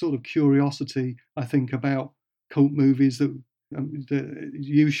have this sort of curiosity, I think, about cult movies that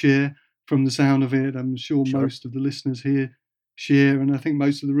you share from the sound of it. I'm sure Sure. most of the listeners here share, and I think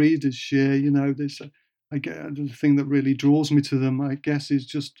most of the readers share. This I get the thing that really draws me to them, I guess, is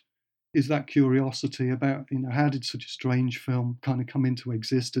that curiosity about how did such a strange film kind of come into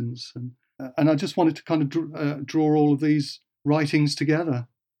existence, and I just wanted to kind of draw all of these writings together.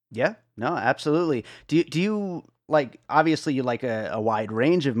 Yeah, no, absolutely. Do you like, obviously you like a wide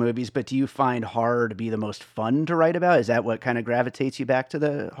range of movies, but do you find horror to be the most fun to write about? Is that what kind of gravitates you back to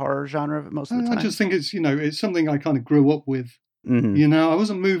the horror genre most of the I time? just think it's something I kind of grew up with. Hmm. I was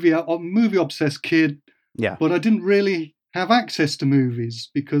a movie obsessed kid, Yeah. but I didn't really have access to movies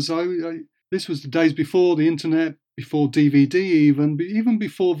because this was the days before the internet, before DVD, even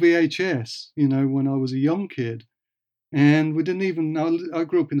before VHS. When I was a young kid, and we didn't even. I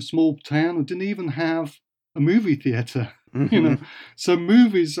grew up in a small town. We didn't even have a movie theater. You Hmm. know, so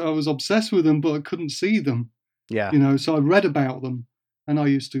movies I was obsessed with them, but I couldn't see them. Yeah. So I read about them, and I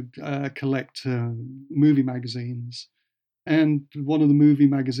used to collect movie magazines. And one of the movie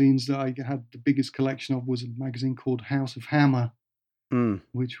magazines that I had the biggest collection of was a magazine called House of Hammer, Mm.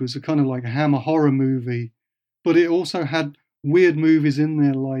 which was a kind of like a Hammer horror movie. But it also had weird movies in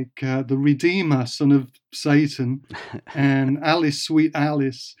there like The Redeemer, Son of Satan, and Alice, Sweet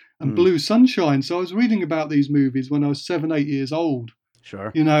Alice, and Mm. Blue Sunshine. So I was reading about these movies when I was 7, 8 years old,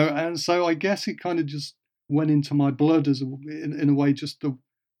 Sure. and so I guess it kind of just went into my blood in a way, just the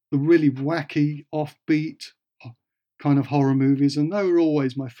really wacky, offbeat kind of horror movies, and they were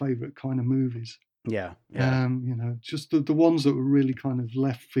always my favorite kind of movies. Yeah. Yeah. Just the ones that were really kind of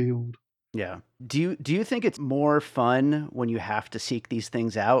left field. Yeah. Do you think it's more fun when you have to seek these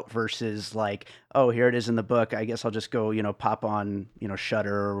things out versus like, oh, here it is in the book. I guess I'll just go, pop on,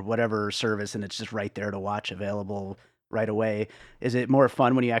 Shutter or whatever service and it's just right there to watch available right away. Is it more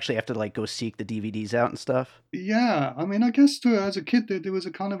fun when you actually have to like go seek the DVDs out and stuff? Yeah, I mean, I guess as a kid, there was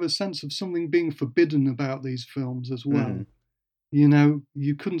a kind of a sense of something being forbidden about these films as Hmm. well. You know,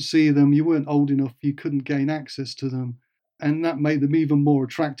 you couldn't see them, you weren't old enough, you couldn't gain access to them. And that made them even more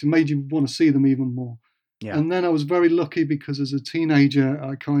attractive, made you want to see them even more. Yeah. And then I was very lucky because as a teenager,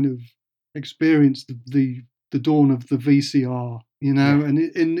 I kind of experienced the dawn of the VCR, you know. Yeah. And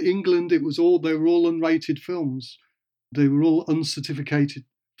in England, they were all unrated films. They were all uncertificated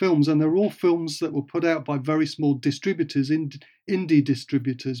films, and they're all films that were put out by very small distributors, indie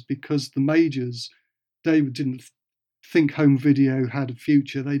distributors, because the majors they didn't think home video had a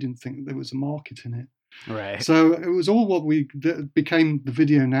future. They didn't think there was a market in it. Right. So it was all what we that became the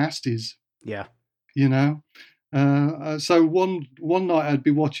video nasties, Yeah. you know. So one night I'd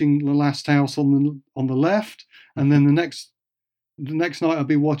be watching The Last House on the left, and then the next night I'd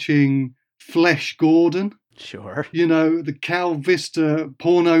be watching Flesh Gordon. Sure. You know, the Cal Vista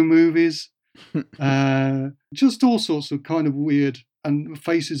porno movies, just all sorts of kind of weird, and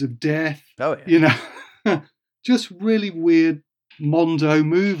Faces of Death. Oh You yeah. know, just really weird Mondo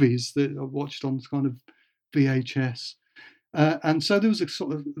movies that I watched on kind of VHS. And so there was a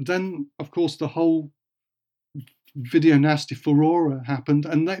sort of then, of course, the whole video nasty furore happened,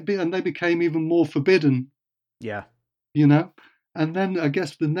 and they became even more forbidden. Yeah. You know, and then I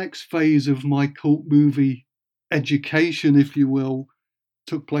guess the next phase of my cult movie education, if you will,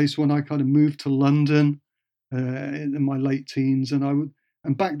 took place when I kind of moved to London in my late teens, and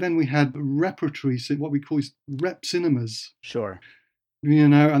back then we had repertory, what we call rep cinemas, Sure. you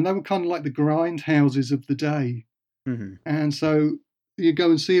know, and they were kind of like the grindhouses of the day. Hmm. And so you go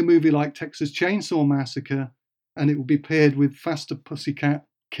and see a movie like Texas Chainsaw Massacre, and it will be paired with Faster Pussycat,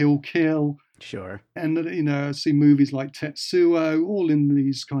 Kill Kill, Sure. and you know, I see movies like Tetsuo, all in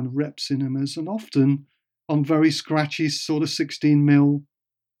these kind of rep cinemas, and often on very scratchy sort of 16 mil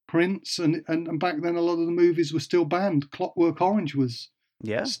prints. And back then, a lot of the movies were still banned. Clockwork Orange was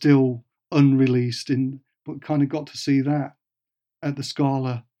Yeah. still unreleased, but kind of got to see that at the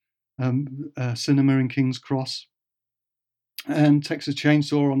Scala cinema in King's Cross, and Texas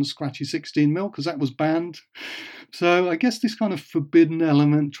Chainsaw on the scratchy 16 mil because that was banned. So I guess this kind of forbidden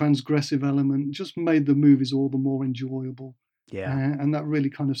element, transgressive element, just made the movies all the more enjoyable, Yeah. and that really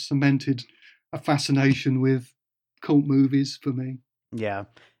kind of cemented a fascination with cult movies for me. Yeah.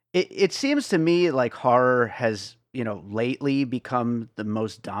 It seems to me like horror has, lately become the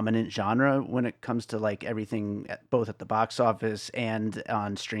most dominant genre when it comes to like everything both at the box office and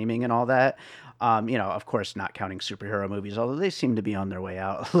on streaming and all that. Of course, not counting superhero movies, although they seem to be on their way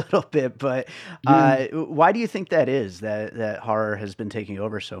out a little bit. But Yeah. why do you think that is that horror has been taking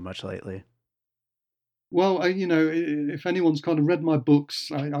over so much lately? Well, you know, if anyone's kind of read my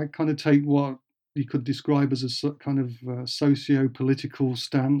books, I kind of take what you could describe as a kind of socio-political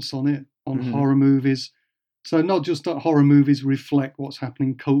stance on it, on Hmm. horror movies. So not just that horror movies reflect what's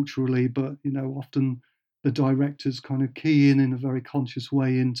happening culturally, but you know, often the directors kind of key in a very conscious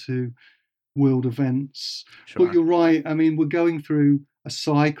way into world events. But Sure. you're right. I mean, we're going through a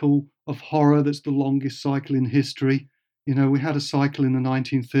cycle of horror that's the longest cycle in history. You know, we had a cycle in the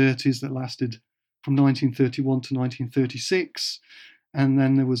 1930s that lasted from 1931 to 1936, and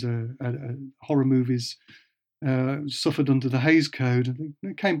then there was a horror movies suffered under the Hays Code.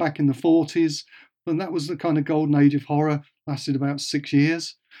 It came back in the 40s, and that was the kind of golden age of horror. Lasted about 6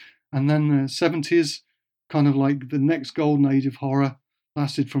 years, and then the 70s, kind of like the next golden age of horror,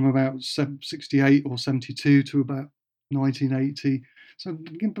 lasted from about 68 or 72 to about 1980. So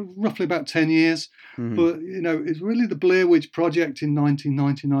roughly about 10 years. Hmm. But, you know, it's really the Blair Witch Project in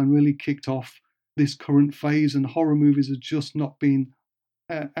 1999 really kicked off this current phase, and horror movies have just not been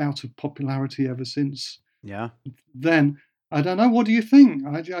out of popularity ever since Yeah. then. I don't know. What do you think?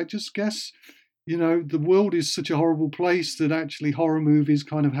 I just guess, you know, the world is such a horrible place that actually horror movies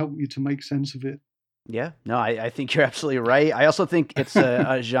kind of help you to make sense of it. Yeah, no, I think you're absolutely right. I also think it's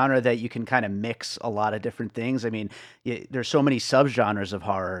a genre that you can kind of mix a lot of different things. I mean, there's so many subgenres of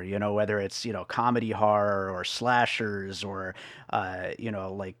horror, whether it's, comedy horror or slashers or,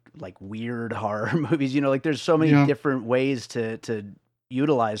 like weird horror movies, like there's so many Yeah, different ways to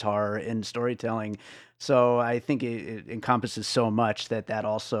utilize horror in storytelling. So I think it encompasses so much that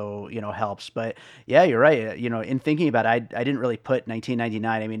also, helps. But yeah, you're right. In thinking about it, I didn't really put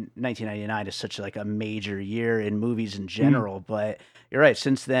 1999. I mean, 1999 is such like a major year in movies in mm. general. But you're right.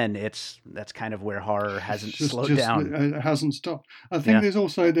 Since then, that's kind of where horror hasn't slowed just down. hasn't stopped. I think Yeah. there's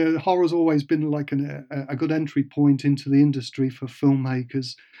also the horror's always been like a good entry point into the industry for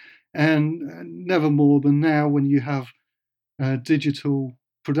filmmakers, and never more than now when you have digital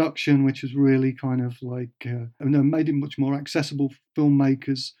production, which has really kind of made it much more accessible for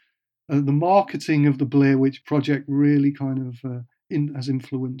filmmakers. The marketing of the Blair Witch Project really kind of has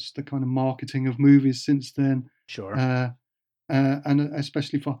influenced the kind of marketing of movies since then. Sure. And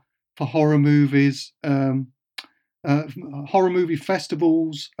especially for horror movies. Horror movie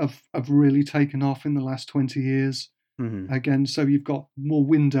festivals have really taken off in the last 20 years. Mm-hmm. Again, so you've got more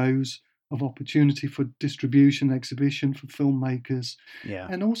windows of opportunity for distribution, exhibition for filmmakers. Yeah.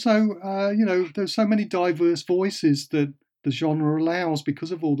 And also, there's so many diverse voices that the genre allows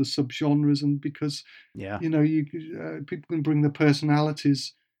because of all the subgenres and because, people can bring their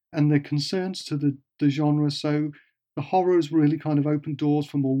personalities and their concerns to the genre. So the horror has really kind of opened doors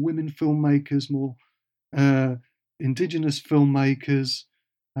for more women filmmakers, more indigenous filmmakers,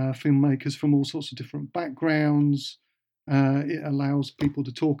 filmmakers from all sorts of different backgrounds. It allows people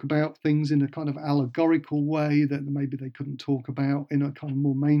to talk about things in a kind of allegorical way that maybe they couldn't talk about in a kind of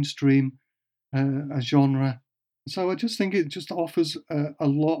more mainstream genre. So I just think it just offers a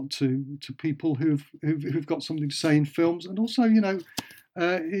lot to people who've got something to say in films, and also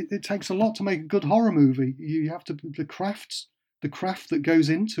it takes a lot to make a good horror movie. You have to the craft that goes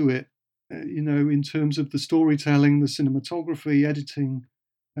into it. In terms of the storytelling, the cinematography, editing,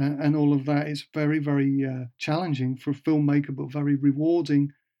 and all of that, it's very, very challenging for a filmmaker, but very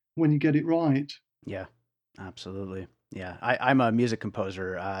rewarding when you get it right. Yeah, absolutely. Yeah, I'm a music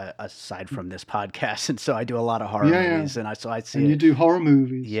composer aside from this podcast, and so I do a lot of horror movies, and I see. And you do horror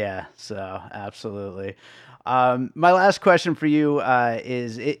movies. Yeah, so absolutely. My last question for you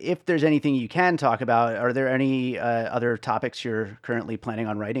is, if there's anything you can talk about, are there any other topics you're currently planning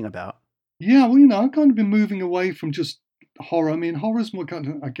on writing about? Yeah, well, I've kind of been moving away from just horror. I mean, horror's more kind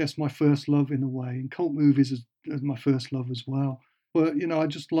of, I guess, my first love in a way, and cult movies is my first love as well. But, I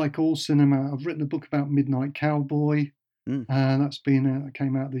just like all cinema. I've written a book about Midnight Cowboy, and that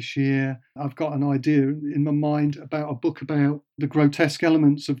came out this year. I've got an idea in my mind about a book about the grotesque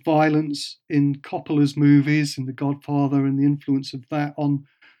elements of violence in Coppola's movies, in The Godfather, and the influence of that on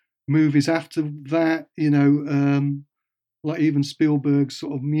movies after that, like even Spielberg's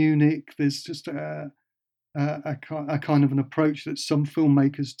sort of Munich. There's just a kind of an approach that some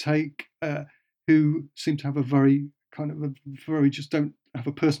filmmakers take who seem to have just don't have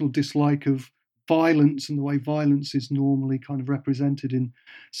a personal dislike of violence and the way violence is normally kind of represented in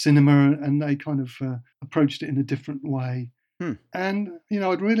cinema, and they kind of approached it in a different way. And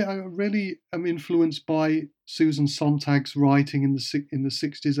I really am influenced by Susan Sontag's writing in the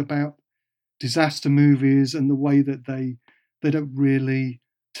 60s about disaster movies and the way that they don't really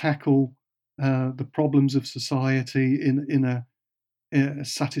tackle the problems of society in a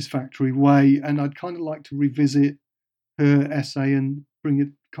satisfactory way. And I'd kind of like to revisit her essay and bring it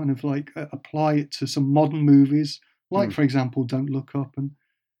kind of like apply it to some modern movies, like, for example, Don't Look Up, and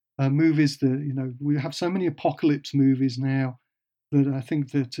movies that, we have so many apocalypse movies now that I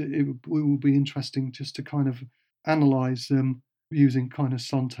think that it will be interesting just to kind of analyze them using kind of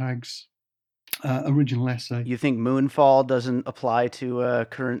Sontag's original essay. You think Moonfall doesn't apply to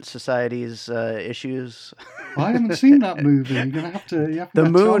current society's issues? I haven't seen that movie. You're gonna have to. The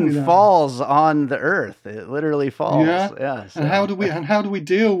moon falls on the earth. It literally falls. Yeah. So. And how do we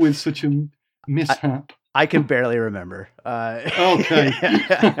deal with such a mishap? I can barely remember. Okay.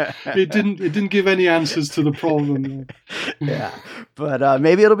 It didn't give any answers to the problem. Yeah, but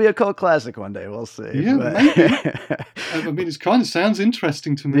maybe it'll be a cult classic one day. We'll see. Yeah, maybe. I mean, it kind of sounds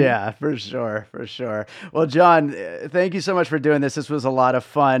interesting to me. Yeah, for sure. Well, John, thank you so much for doing this. This was a lot of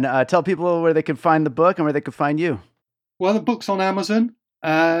fun. Tell people where they can find the book and where they can find you. Well, the book's on Amazon,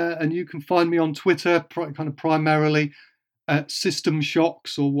 and you can find me on Twitter, kind of primarily at System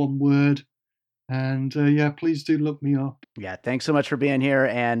Shocks, or one word. And please do look me up. Yeah, thanks so much for being here,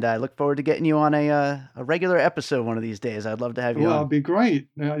 and I look forward to getting you on a regular episode one of these days. I'd love to have you on. That'd be great.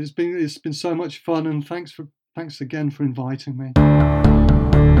 It's been so much fun, and thanks again for inviting me.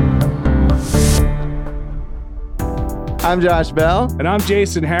 I'm Josh Bell. And I'm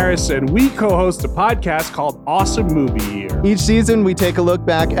Jason Harris, and we co-host a podcast called Awesome Movie Year. Each season, we take a look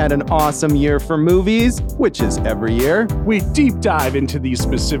back at an awesome year for movies, which is every year. We deep dive into these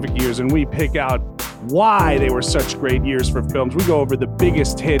specific years, and we pick out why they were such great years for films. We go over the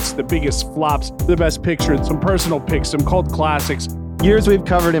biggest hits, the biggest flops, the best picture, some personal picks, some cult classics. Years we've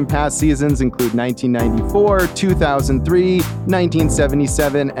covered in past seasons include 1994, 2003,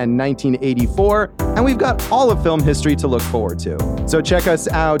 1977, and 1984, and we've got all of film history to look forward to. So check us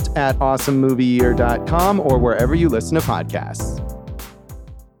out at awesomemovieyear.com or wherever you listen to podcasts.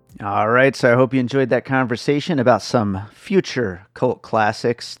 All right, so I hope you enjoyed that conversation about some future cult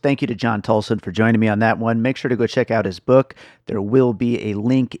classics. Thank you to John Towlson for joining me on that one. Make sure to go check out his book. There will be a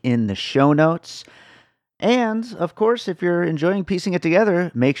link in the show notes. And, of course, if you're enjoying piecing it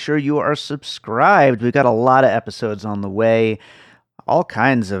together, make sure you are subscribed. We've got a lot of episodes on the way. All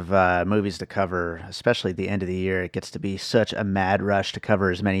kinds of movies to cover, especially at the end of the year. It gets to be such a mad rush to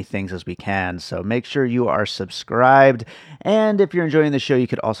cover as many things as we can. So make sure you are subscribed. And if you're enjoying the show, you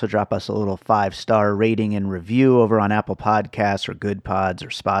could also drop us a little 5-star rating and review over on Apple Podcasts or Good Pods or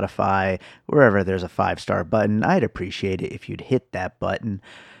Spotify, wherever there's a 5-star button. I'd appreciate it if you'd hit that button.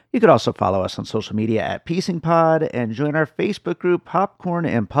 You could also follow us on social media at PiecingPod and join our Facebook group, Popcorn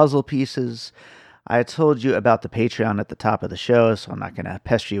and Puzzle Pieces. I told you about the Patreon at the top of the show, so I'm not going to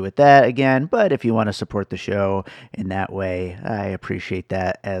pester you with that again. But if you want to support the show in that way, I appreciate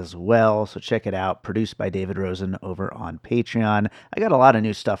that as well. So check it out. Produced by David Rosen over on Patreon. I got a lot of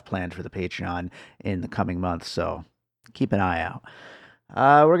new stuff planned for the Patreon in the coming months, so keep an eye out.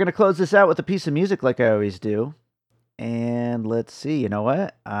 We're going to close this out with a piece of music like I always do. And let's see, you know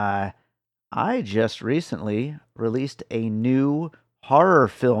what? I just recently released a new horror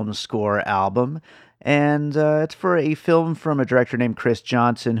film score album, and it's for a film from a director named Chris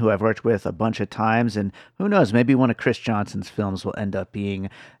Johnson, who I've worked with a bunch of times, and who knows, maybe one of Chris Johnson's films will end up being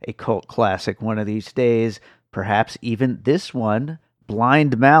a cult classic one of these days, perhaps even this one,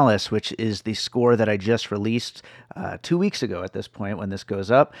 Blind Malice, which is the score that I just released 2 weeks ago at this point when this goes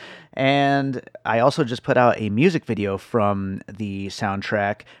up. And I also just put out a music video from the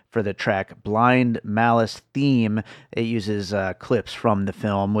soundtrack for the track Blind Malice Theme. It uses clips from the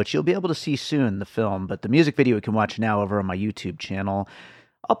film, which you'll be able to see soon, the film. But the music video you can watch now over on my YouTube channel.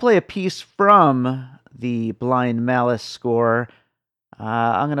 I'll play a piece from the Blind Malice score.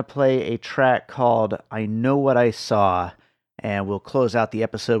 I'm going to play a track called I Know What I Saw. And we'll close out the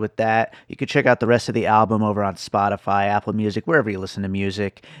episode with that. You can check out the rest of the album over on Spotify, Apple Music, wherever you listen to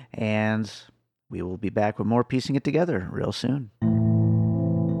music. And we will be back with more Piecing It Together real soon.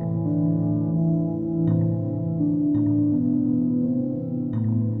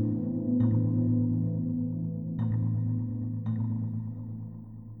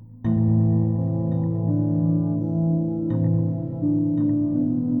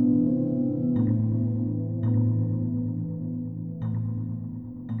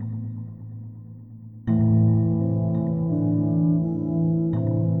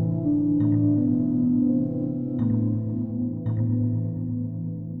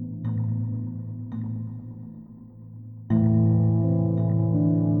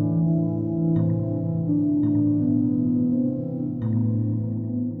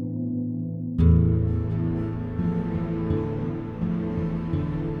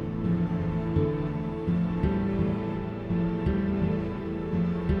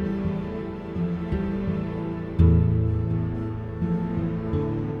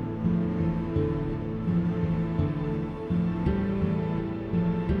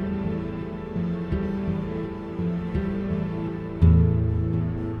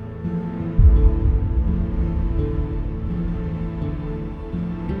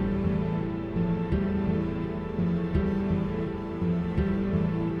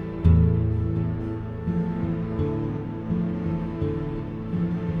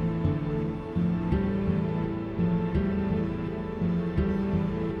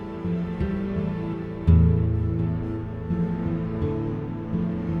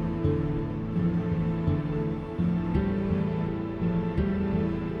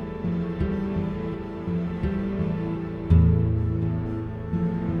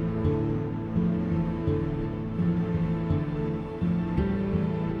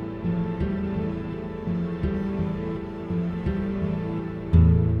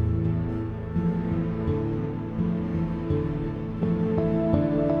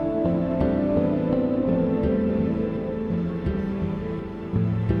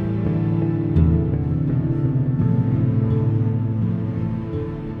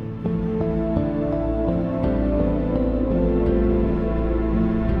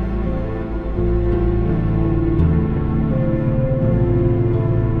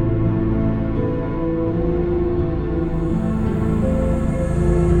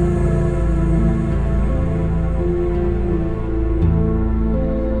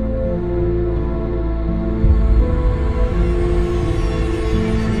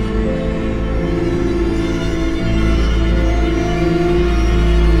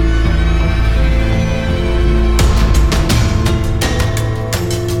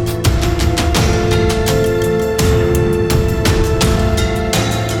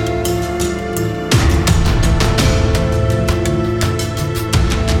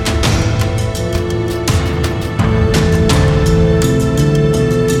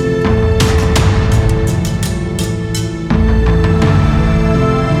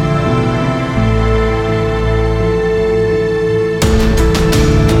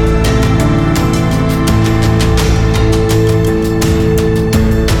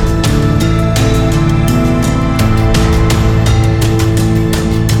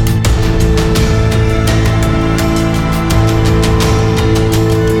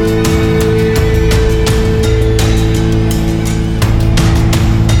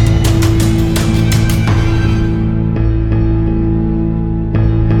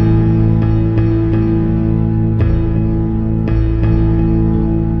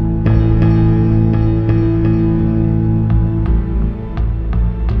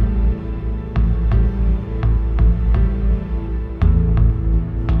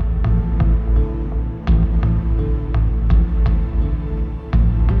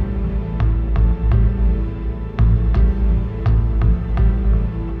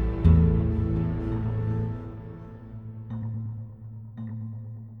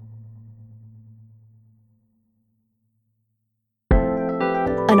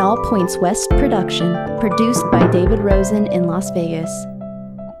 An All Points West production, produced by David Rosen in Las Vegas.